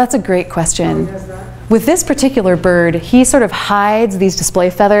 Yeah, oh, that's a great question. With this particular bird, he sort of hides these display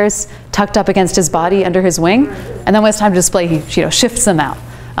feathers tucked up against his body under his wing, and then when it's time to display, he shifts them out.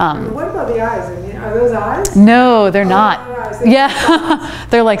 What about the eyes? I mean, are those eyes? No, they're not. Yeah,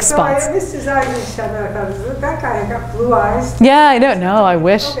 they're like spots. I missed his eyes each time. I thought, that guy got blue eyes. Yeah, I don't know. I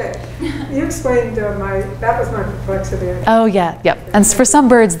wish. Okay, you explained that was my perplexity. Oh yeah, yep. And for some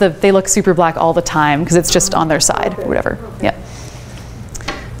birds, they look super black all the time because it's just on their side or whatever. Okay. Yep.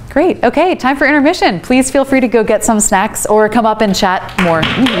 Great. Okay, time for intermission. Please feel free to go get some snacks or come up and chat more.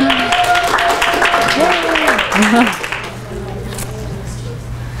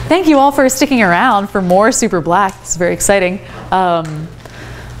 Thank you all for sticking around for more Super Black. It's very exciting. One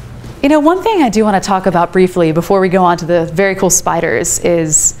thing I do want to talk about briefly before we go on to the very cool spiders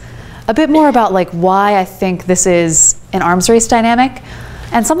is a bit more about like why I think this is an arms race dynamic.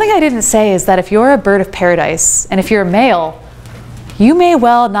 And something I didn't say is that if you're a bird of paradise and if you're a male, you may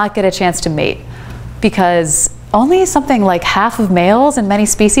well not get a chance to mate because only something like half of males in many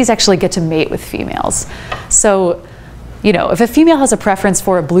species actually get to mate with females. So, if a female has a preference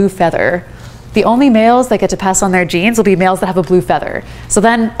for a blue feather, the only males that get to pass on their genes will be males that have a blue feather. So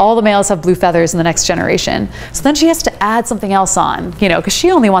then all the males have blue feathers in the next generation. So then she has to add something else on, because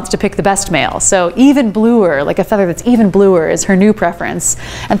she only wants to pick the best male. So even bluer, like a feather that's even bluer, is her new preference.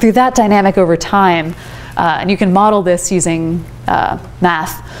 And through that dynamic over time, and you can model this using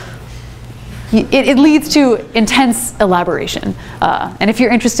math, it leads to intense elaboration. And if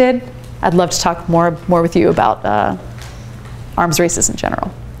you're interested, I'd love to talk more with you about arms races in general.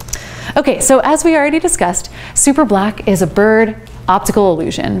 Okay, so as we already discussed, super black is a bird optical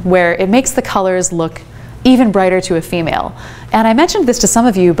illusion where it makes the colors look even brighter to a female. And I mentioned this to some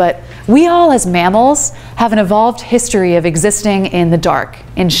of you, but we all as mammals have an evolved history of existing in the dark,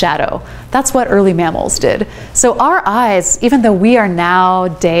 in shadow. That's what early mammals did. So our eyes, even though we are now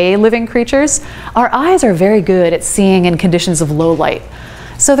day living creatures, our eyes are very good at seeing in conditions of low light.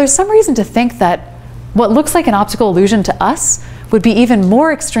 So there's some reason to think that what looks like an optical illusion to us would be even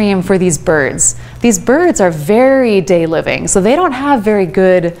more extreme for these birds. These birds are very day living, so they don't have very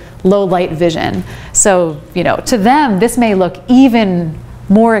good low light vision. So, to them, this may look even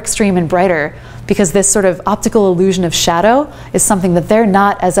more extreme and brighter because this sort of optical illusion of shadow is something that they're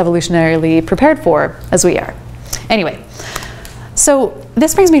not as evolutionarily prepared for as we are. Anyway, so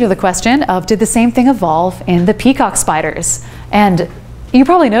this brings me to the question of, did the same thing evolve in the peacock spiders? And you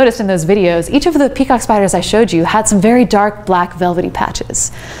probably noticed in those videos, each of the peacock spiders I showed you had some very dark black velvety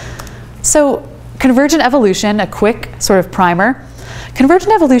patches. So convergent evolution, a quick sort of primer.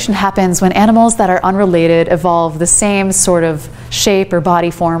 Convergent evolution happens when animals that are unrelated evolve the same sort of shape or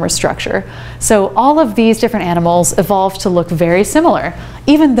body form or structure. So all of these different animals evolve to look very similar,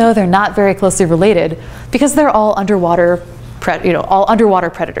 even though they're not very closely related, because they're all underwater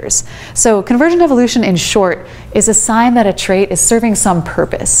predators. So convergent evolution, in short, is a sign that a trait is serving some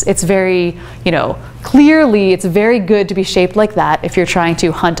purpose. It's very, clearly it's very good to be shaped like that if you're trying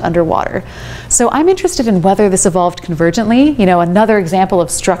to hunt underwater. So I'm interested in whether this evolved convergently, another example of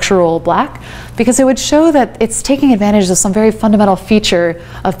structural black, because it would show that it's taking advantage of some very fundamental feature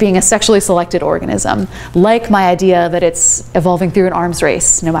of being a sexually selected organism, like my idea that it's evolving through an arms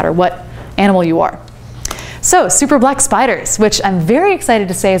race, no matter what animal you are. So, super black spiders, which I'm very excited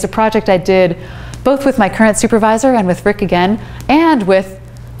to say is a project I did both with my current supervisor and with Rick again, and with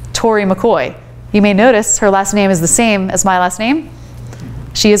Tori McCoy. You may notice her last name is the same as my last name.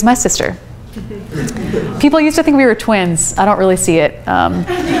 She is my sister. People used to think we were twins. I don't really see it.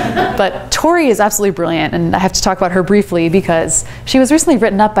 But Tori is absolutely brilliant, and I have to talk about her briefly because she was recently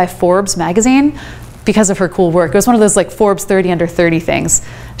written up by Forbes magazine because of her cool work. It was one of those like Forbes 30 under 30 things.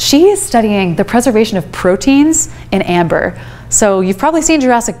 She is studying the preservation of proteins in amber. So you've probably seen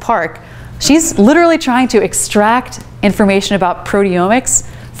Jurassic Park. She's literally trying to extract information about proteomics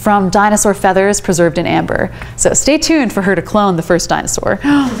from dinosaur feathers preserved in amber. So stay tuned for her to clone the first dinosaur.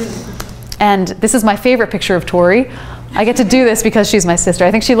 And this is my favorite picture of Tori. I get to do this because she's my sister.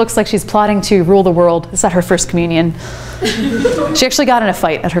 I think she looks like she's plotting to rule the world. It's at her first communion. She actually got in a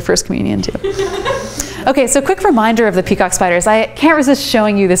fight at her first communion too. Okay, so quick reminder of the peacock spiders. I can't resist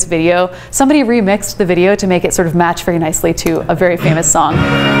showing you this video. Somebody remixed the video to make it sort of match very nicely to a very famous song.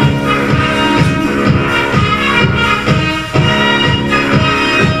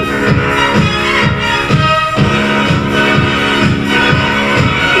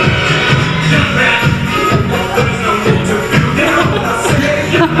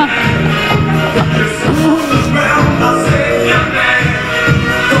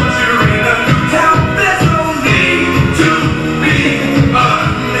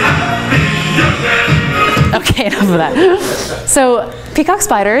 Okay, enough of that. So peacock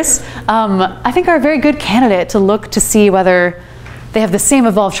spiders, I think are a very good candidate to look to see whether they have the same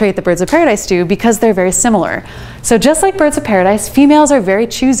evolved trait that birds of paradise do, because they're very similar. So just like birds of paradise, females are very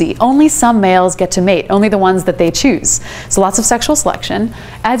choosy. Only some males get to mate, only the ones that they choose. So lots of sexual selection.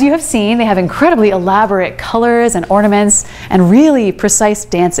 As you have seen, they have incredibly elaborate colors and ornaments and really precise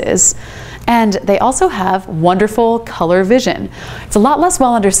dances. And they also have wonderful color vision. It's a lot less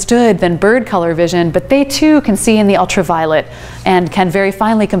well understood than bird color vision, but they too can see in the ultraviolet and can very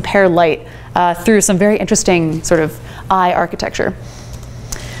finely compare light through some very interesting sort of eye architecture.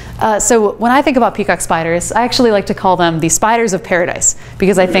 So when I think about peacock spiders, I actually like to call them the spiders of paradise,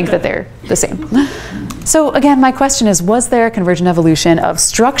 because I think that they're the same. So again, my question is, was there a convergent evolution of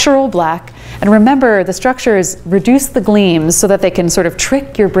structural black? And remember, the structures reduce the gleams so that they can sort of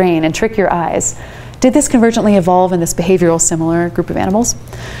trick your brain and trick your eyes. Did this convergently evolve in this behavioral similar group of animals?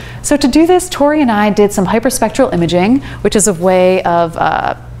 So to do this, Tori and I did some hyperspectral imaging, which is a way of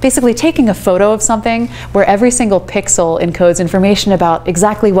basically taking a photo of something where every single pixel encodes information about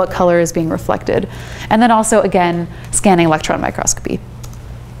exactly what color is being reflected. And then also, again, scanning electron microscopy.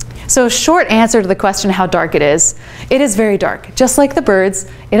 So short answer to the question how dark it is very dark. Just like the birds,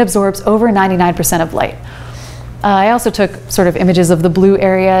 it absorbs over 99% of light. I also took sort of images of the blue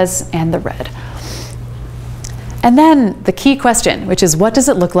areas and the red. And then the key question, which is, what does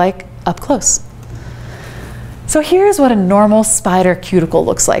it look like up close? So here's what a normal spider cuticle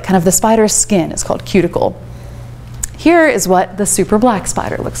looks like. Kind of the spider's skin is called cuticle. Here is what the super black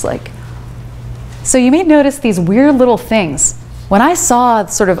spider looks like. So you may notice these weird little things. When I saw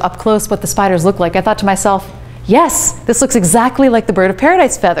sort of up close what the spiders look like, I thought to myself, yes, this looks exactly like the bird of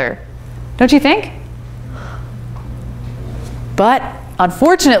paradise feather. Don't you think? But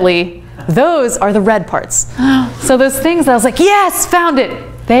unfortunately, those are the red parts. So those things that I was like, yes, found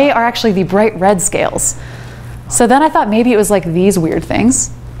it. They are actually the bright red scales. So then I thought maybe it was like these weird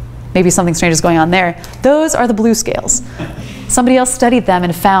things. Maybe something strange is going on there. Those are the blue scales. Somebody else studied them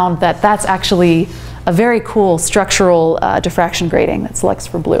and found that that's actually a very cool structural diffraction grating that selects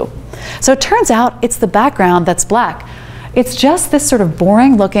for blue. So it turns out it's the background that's black. It's just this sort of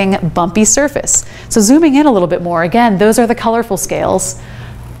boring looking bumpy surface. So zooming in a little bit more, again, those are the colorful scales.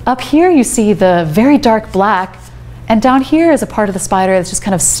 Up here you see the very dark black, and down here is a part of the spider that's just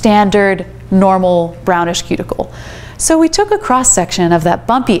kind of standard, normal brownish cuticle. So we took a cross section of that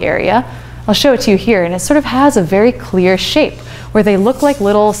bumpy area. I'll show it to you here, and it sort of has a very clear shape where they look like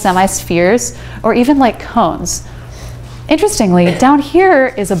little semi-spheres or even like cones. Interestingly, down here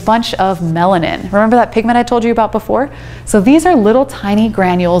is a bunch of melanin. Remember that pigment I told you about before? So these are little tiny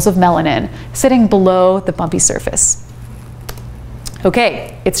granules of melanin sitting below the bumpy surface.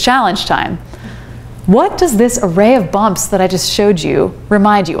 Okay, it's challenge time. What does this array of bumps that I just showed you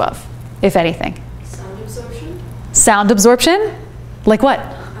remind you of, if anything? Sound absorption. Sound absorption? Like what?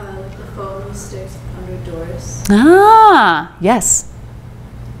 Like the foam sticks under doors. Ah, yes.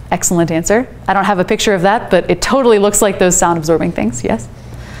 Excellent answer. I don't have a picture of that, but it totally looks like those sound absorbing things, yes?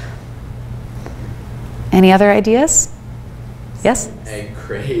 Any other ideas? Yes? Egg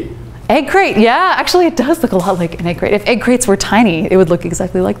crate. Egg crate, yeah, actually it does look a lot like an egg crate. If egg crates were tiny, it would look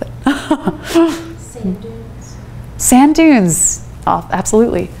exactly like that. Sand dunes. Sand dunes, oh,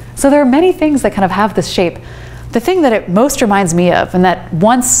 absolutely. So there are many things that kind of have this shape. The thing that it most reminds me of, and that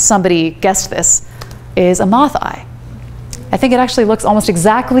once somebody guessed this, is a moth eye. I think it actually looks almost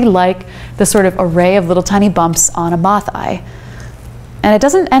exactly like the sort of array of little tiny bumps on a moth eye. And it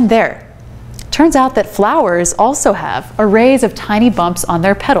doesn't end there. Turns out that flowers also have arrays of tiny bumps on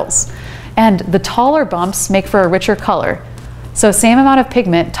their petals. And the taller bumps make for a richer color. So same amount of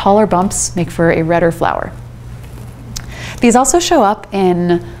pigment, taller bumps make for a redder flower. These also show up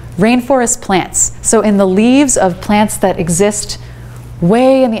in rainforest plants. So in the leaves of plants that exist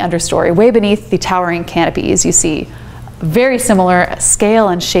way in the understory, way beneath the towering canopies, you see very similar scale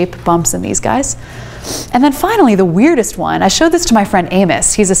and shape bumps in these guys. And then finally, the weirdest one, I showed this to my friend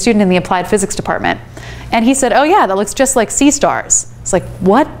Amos. He's a student in the applied physics department. And he said, oh yeah, that looks just like sea stars. It's like,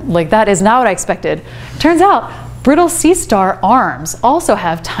 what? Like, that is not what I expected. Turns out, brittle sea star arms also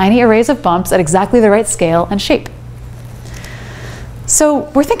have tiny arrays of bumps at exactly the right scale and shape. So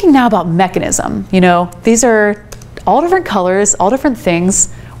we're thinking now about mechanism. You know, these are all different colors, all different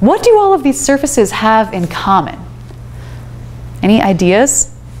things. What do all of these surfaces have in common? Any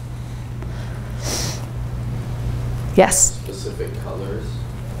ideas? Yes? Specific colors?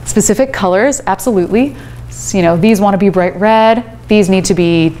 Specific colors, absolutely. So, you know, these want to be bright red. These need to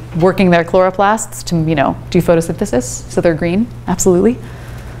be working their chloroplasts to, you know, do photosynthesis, so they're green, absolutely.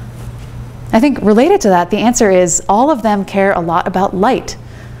 I think related to that, the answer is all of them care a lot about light.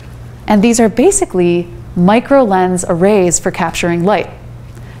 And these are basically micro-lens arrays for capturing light.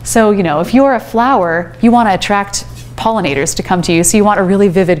 So, you know, if you're a flower, you want to attract pollinators to come to you, so you want a really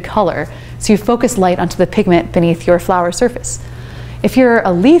vivid color. So you focus light onto the pigment beneath your flower surface. If you're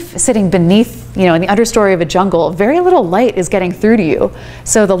a leaf sitting beneath, you know, in the understory of a jungle, very little light is getting through to you.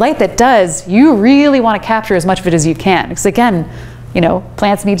 So the light that does, you really want to capture as much of it as you can. Because again, you know,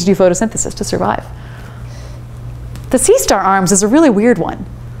 plants need to do photosynthesis to survive. The sea star arms is a really weird one.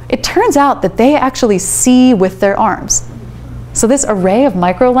 It turns out that they actually see with their arms. So this array of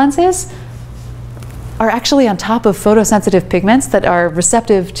microlenses are actually on top of photosensitive pigments that are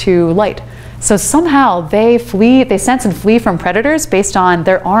receptive to light. So somehow they sense and flee from predators based on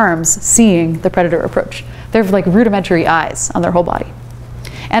their arms seeing the predator approach. They have like rudimentary eyes on their whole body.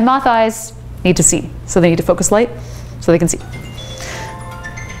 And moth eyes need to see, so they need to focus light so they can see.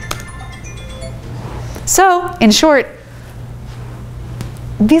 So, in short,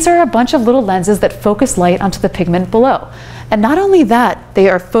 these are a bunch of little lenses that focus light onto the pigment below. And not only that, they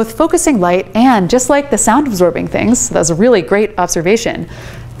are both focusing light and, just like the sound absorbing things, that's a really great observation,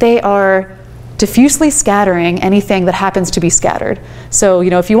 they are diffusely scattering anything that happens to be scattered. So, you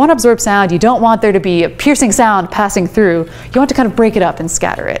know, if you want to absorb sound, you don't want there to be a piercing sound passing through. You want to kind of break it up and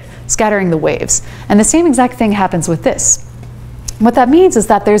scatter it, scattering the waves. And the same exact thing happens with this. What that means is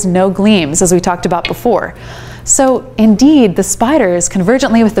that there's no gleams, as we talked about before. So indeed, the spiders,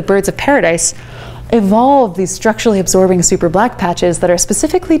 convergently with the birds of paradise, evolved these structurally absorbing super black patches that are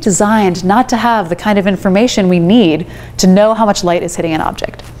specifically designed not to have the kind of information we need to know how much light is hitting an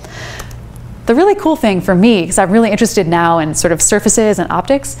object. The really cool thing for me, because I'm really interested now in sort of surfaces and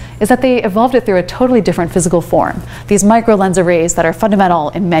optics, is that they evolved it through a totally different physical form, these micro lens arrays that are fundamental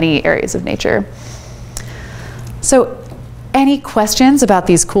in many areas of nature. So, any questions about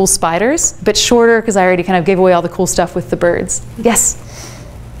these cool spiders? A bit shorter, because I already kind of gave away all the cool stuff with the birds. Yes?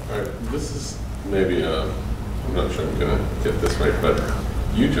 All right, this is maybe, I'm not sure I'm going to get this right, but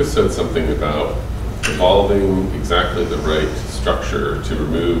you just said something about evolving exactly the right structure to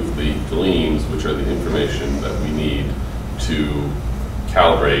remove the gleams, which are the information that we need to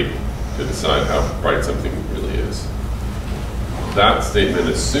calibrate to decide how bright something really is. That statement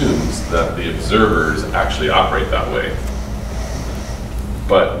assumes that the observers actually operate that way.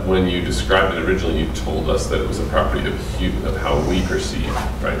 But when you described it originally, you told us that it was a property of how we perceive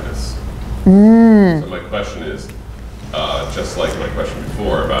brightness. So my question is, just like my question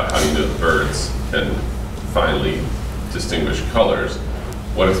before about how you know the birds can finally distinguish colors,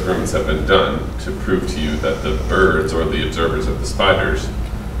 what experiments have been done to prove to you that the birds or the observers of the spiders,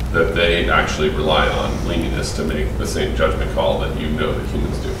 that they actually rely on gleaminess to make the same judgment call that you know that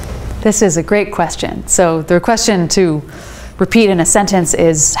humans do? This is a great question. So the question to repeat in a sentence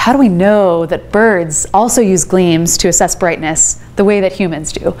is, how do we know that birds also use gleams to assess brightness the way that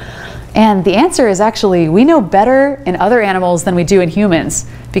humans do? And the answer is actually, we know better in other animals than we do in humans.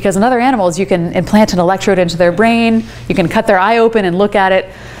 Because in other animals, you can implant an electrode into their brain, you can cut their eye open and look at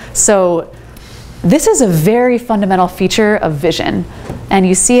it. So this is a very fundamental feature of vision. And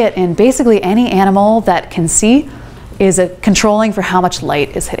you see it in basically any animal that can see is controlling for how much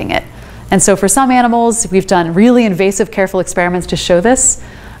light is hitting it. And so for some animals, we've done really invasive, careful experiments to show this.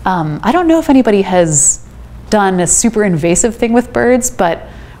 I don't know if anybody has done a super invasive thing with birds, but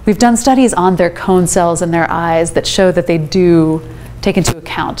we've done studies on their cone cells in their eyes that show that they do take into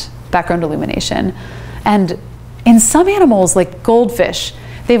account background illumination. And in some animals, like goldfish,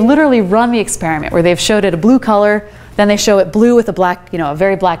 they've literally run the experiment where they've showed it a blue color, then they show it blue with a black, a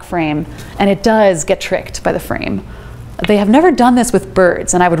very black frame, and it does get tricked by the frame. They have never done this with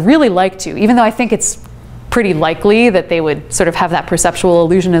birds, and I would really like to, even though I think it's pretty likely that they would sort of have that perceptual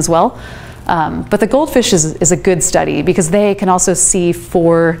illusion as well. But the goldfish is a good study because they can also see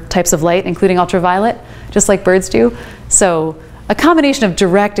 4 types of light, including ultraviolet, just like birds do. So a combination of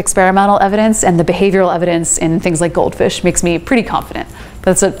direct experimental evidence and the behavioral evidence in things like goldfish makes me pretty confident.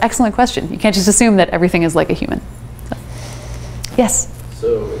 That's an excellent question. You can't just assume that everything is like a human. So. Yes?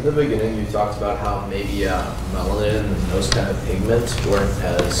 So in the beginning you talked about how maybe melanin and those kind of pigments weren't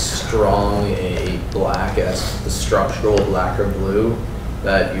as strong a black as the structural black or blue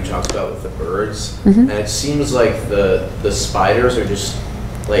that you talked about with the birds. And it seems like the spiders are just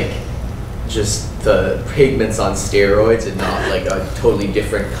the pigments on steroids and not like a totally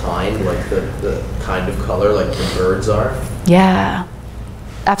different kind, like the kind of color like the birds are. Yeah,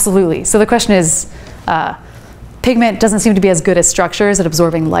 absolutely. So the question is, pigment doesn't seem to be as good as structures at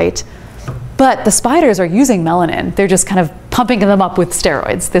absorbing light, but the spiders are using melanin. They're just kind of pumping them up with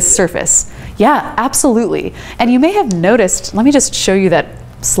steroids, this surface. Yeah, absolutely. And you may have noticed, let me just show you that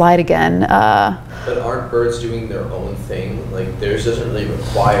slide again. But aren't birds doing their own thing? Like theirs doesn't really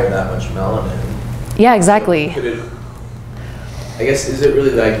require that much melanin. Yeah, exactly. So I guess, is it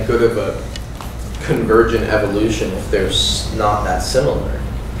really that good of a convergent evolution if they're not that similar?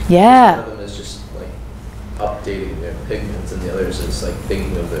 Yeah. One of them is just like updating their pigments and the others is like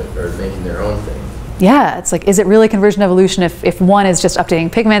thinking of it or making their own thing. Yeah, it's like, is it really convergent evolution if one is just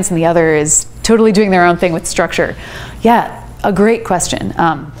updating pigments and the other is totally doing their own thing with structure? Yeah, a great question.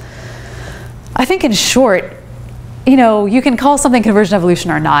 I think in short, you know, you can call something convergent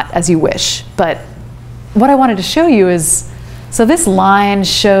evolution or not as you wish, but what I wanted to show you is, so this line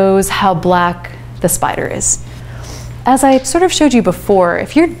shows how black the spider is. As I sort of showed you before,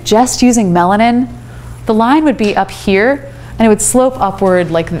 if you're just using melanin, the line would be up here and it would slope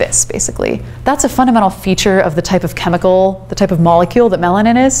upward like this, basically. That's a fundamental feature of the type of chemical, the type of molecule that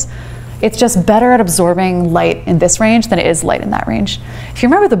melanin is. It's just better at absorbing light in this range than it is light in that range. If you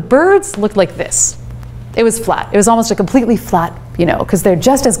remember, the birds looked like this. It was flat. It was almost a completely flat, you know, because they're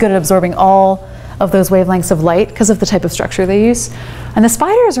just as good at absorbing all of those wavelengths of light because of the type of structure they use. And the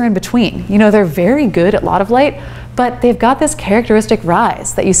spiders are in between. You know, they're very good at a lot of light, but they've got this characteristic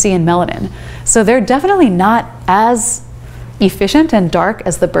rise that you see in melanin. So they're definitely not as efficient and dark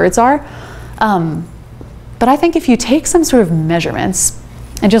as the birds are. But I think if you take some sort of measurements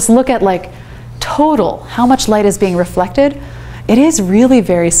and just look at like total, how much light is being reflected, it is really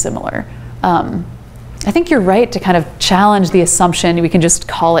very similar. I think you're right to kind of challenge the assumption we can just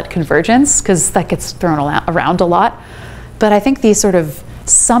call it convergence, because that gets thrown around a lot. But I think the sort of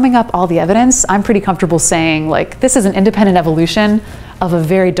summing up all the evidence, I'm pretty comfortable saying like this is an independent evolution of a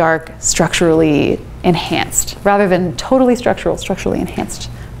very dark, structurally enhanced, rather than totally structurally enhanced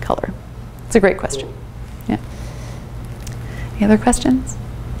color. It's a great question. Yeah. Any other questions?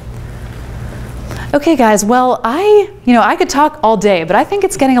 Okay, guys, well, I could talk all day, but I think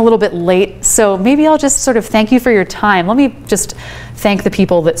it's getting a little bit late, so maybe I'll just sort of thank you for your time. Let me just thank the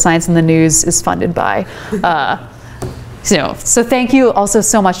people that Science in the News is funded by. So thank you also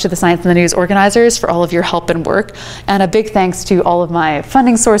so much to the Science in the News organizers for all of your help and work, and a big thanks to all of my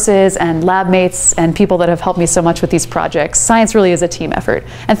funding sources and lab mates and people that have helped me so much with these projects. Science really is a team effort.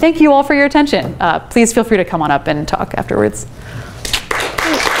 And thank you all for your attention. Please feel free to come on up and talk afterwards.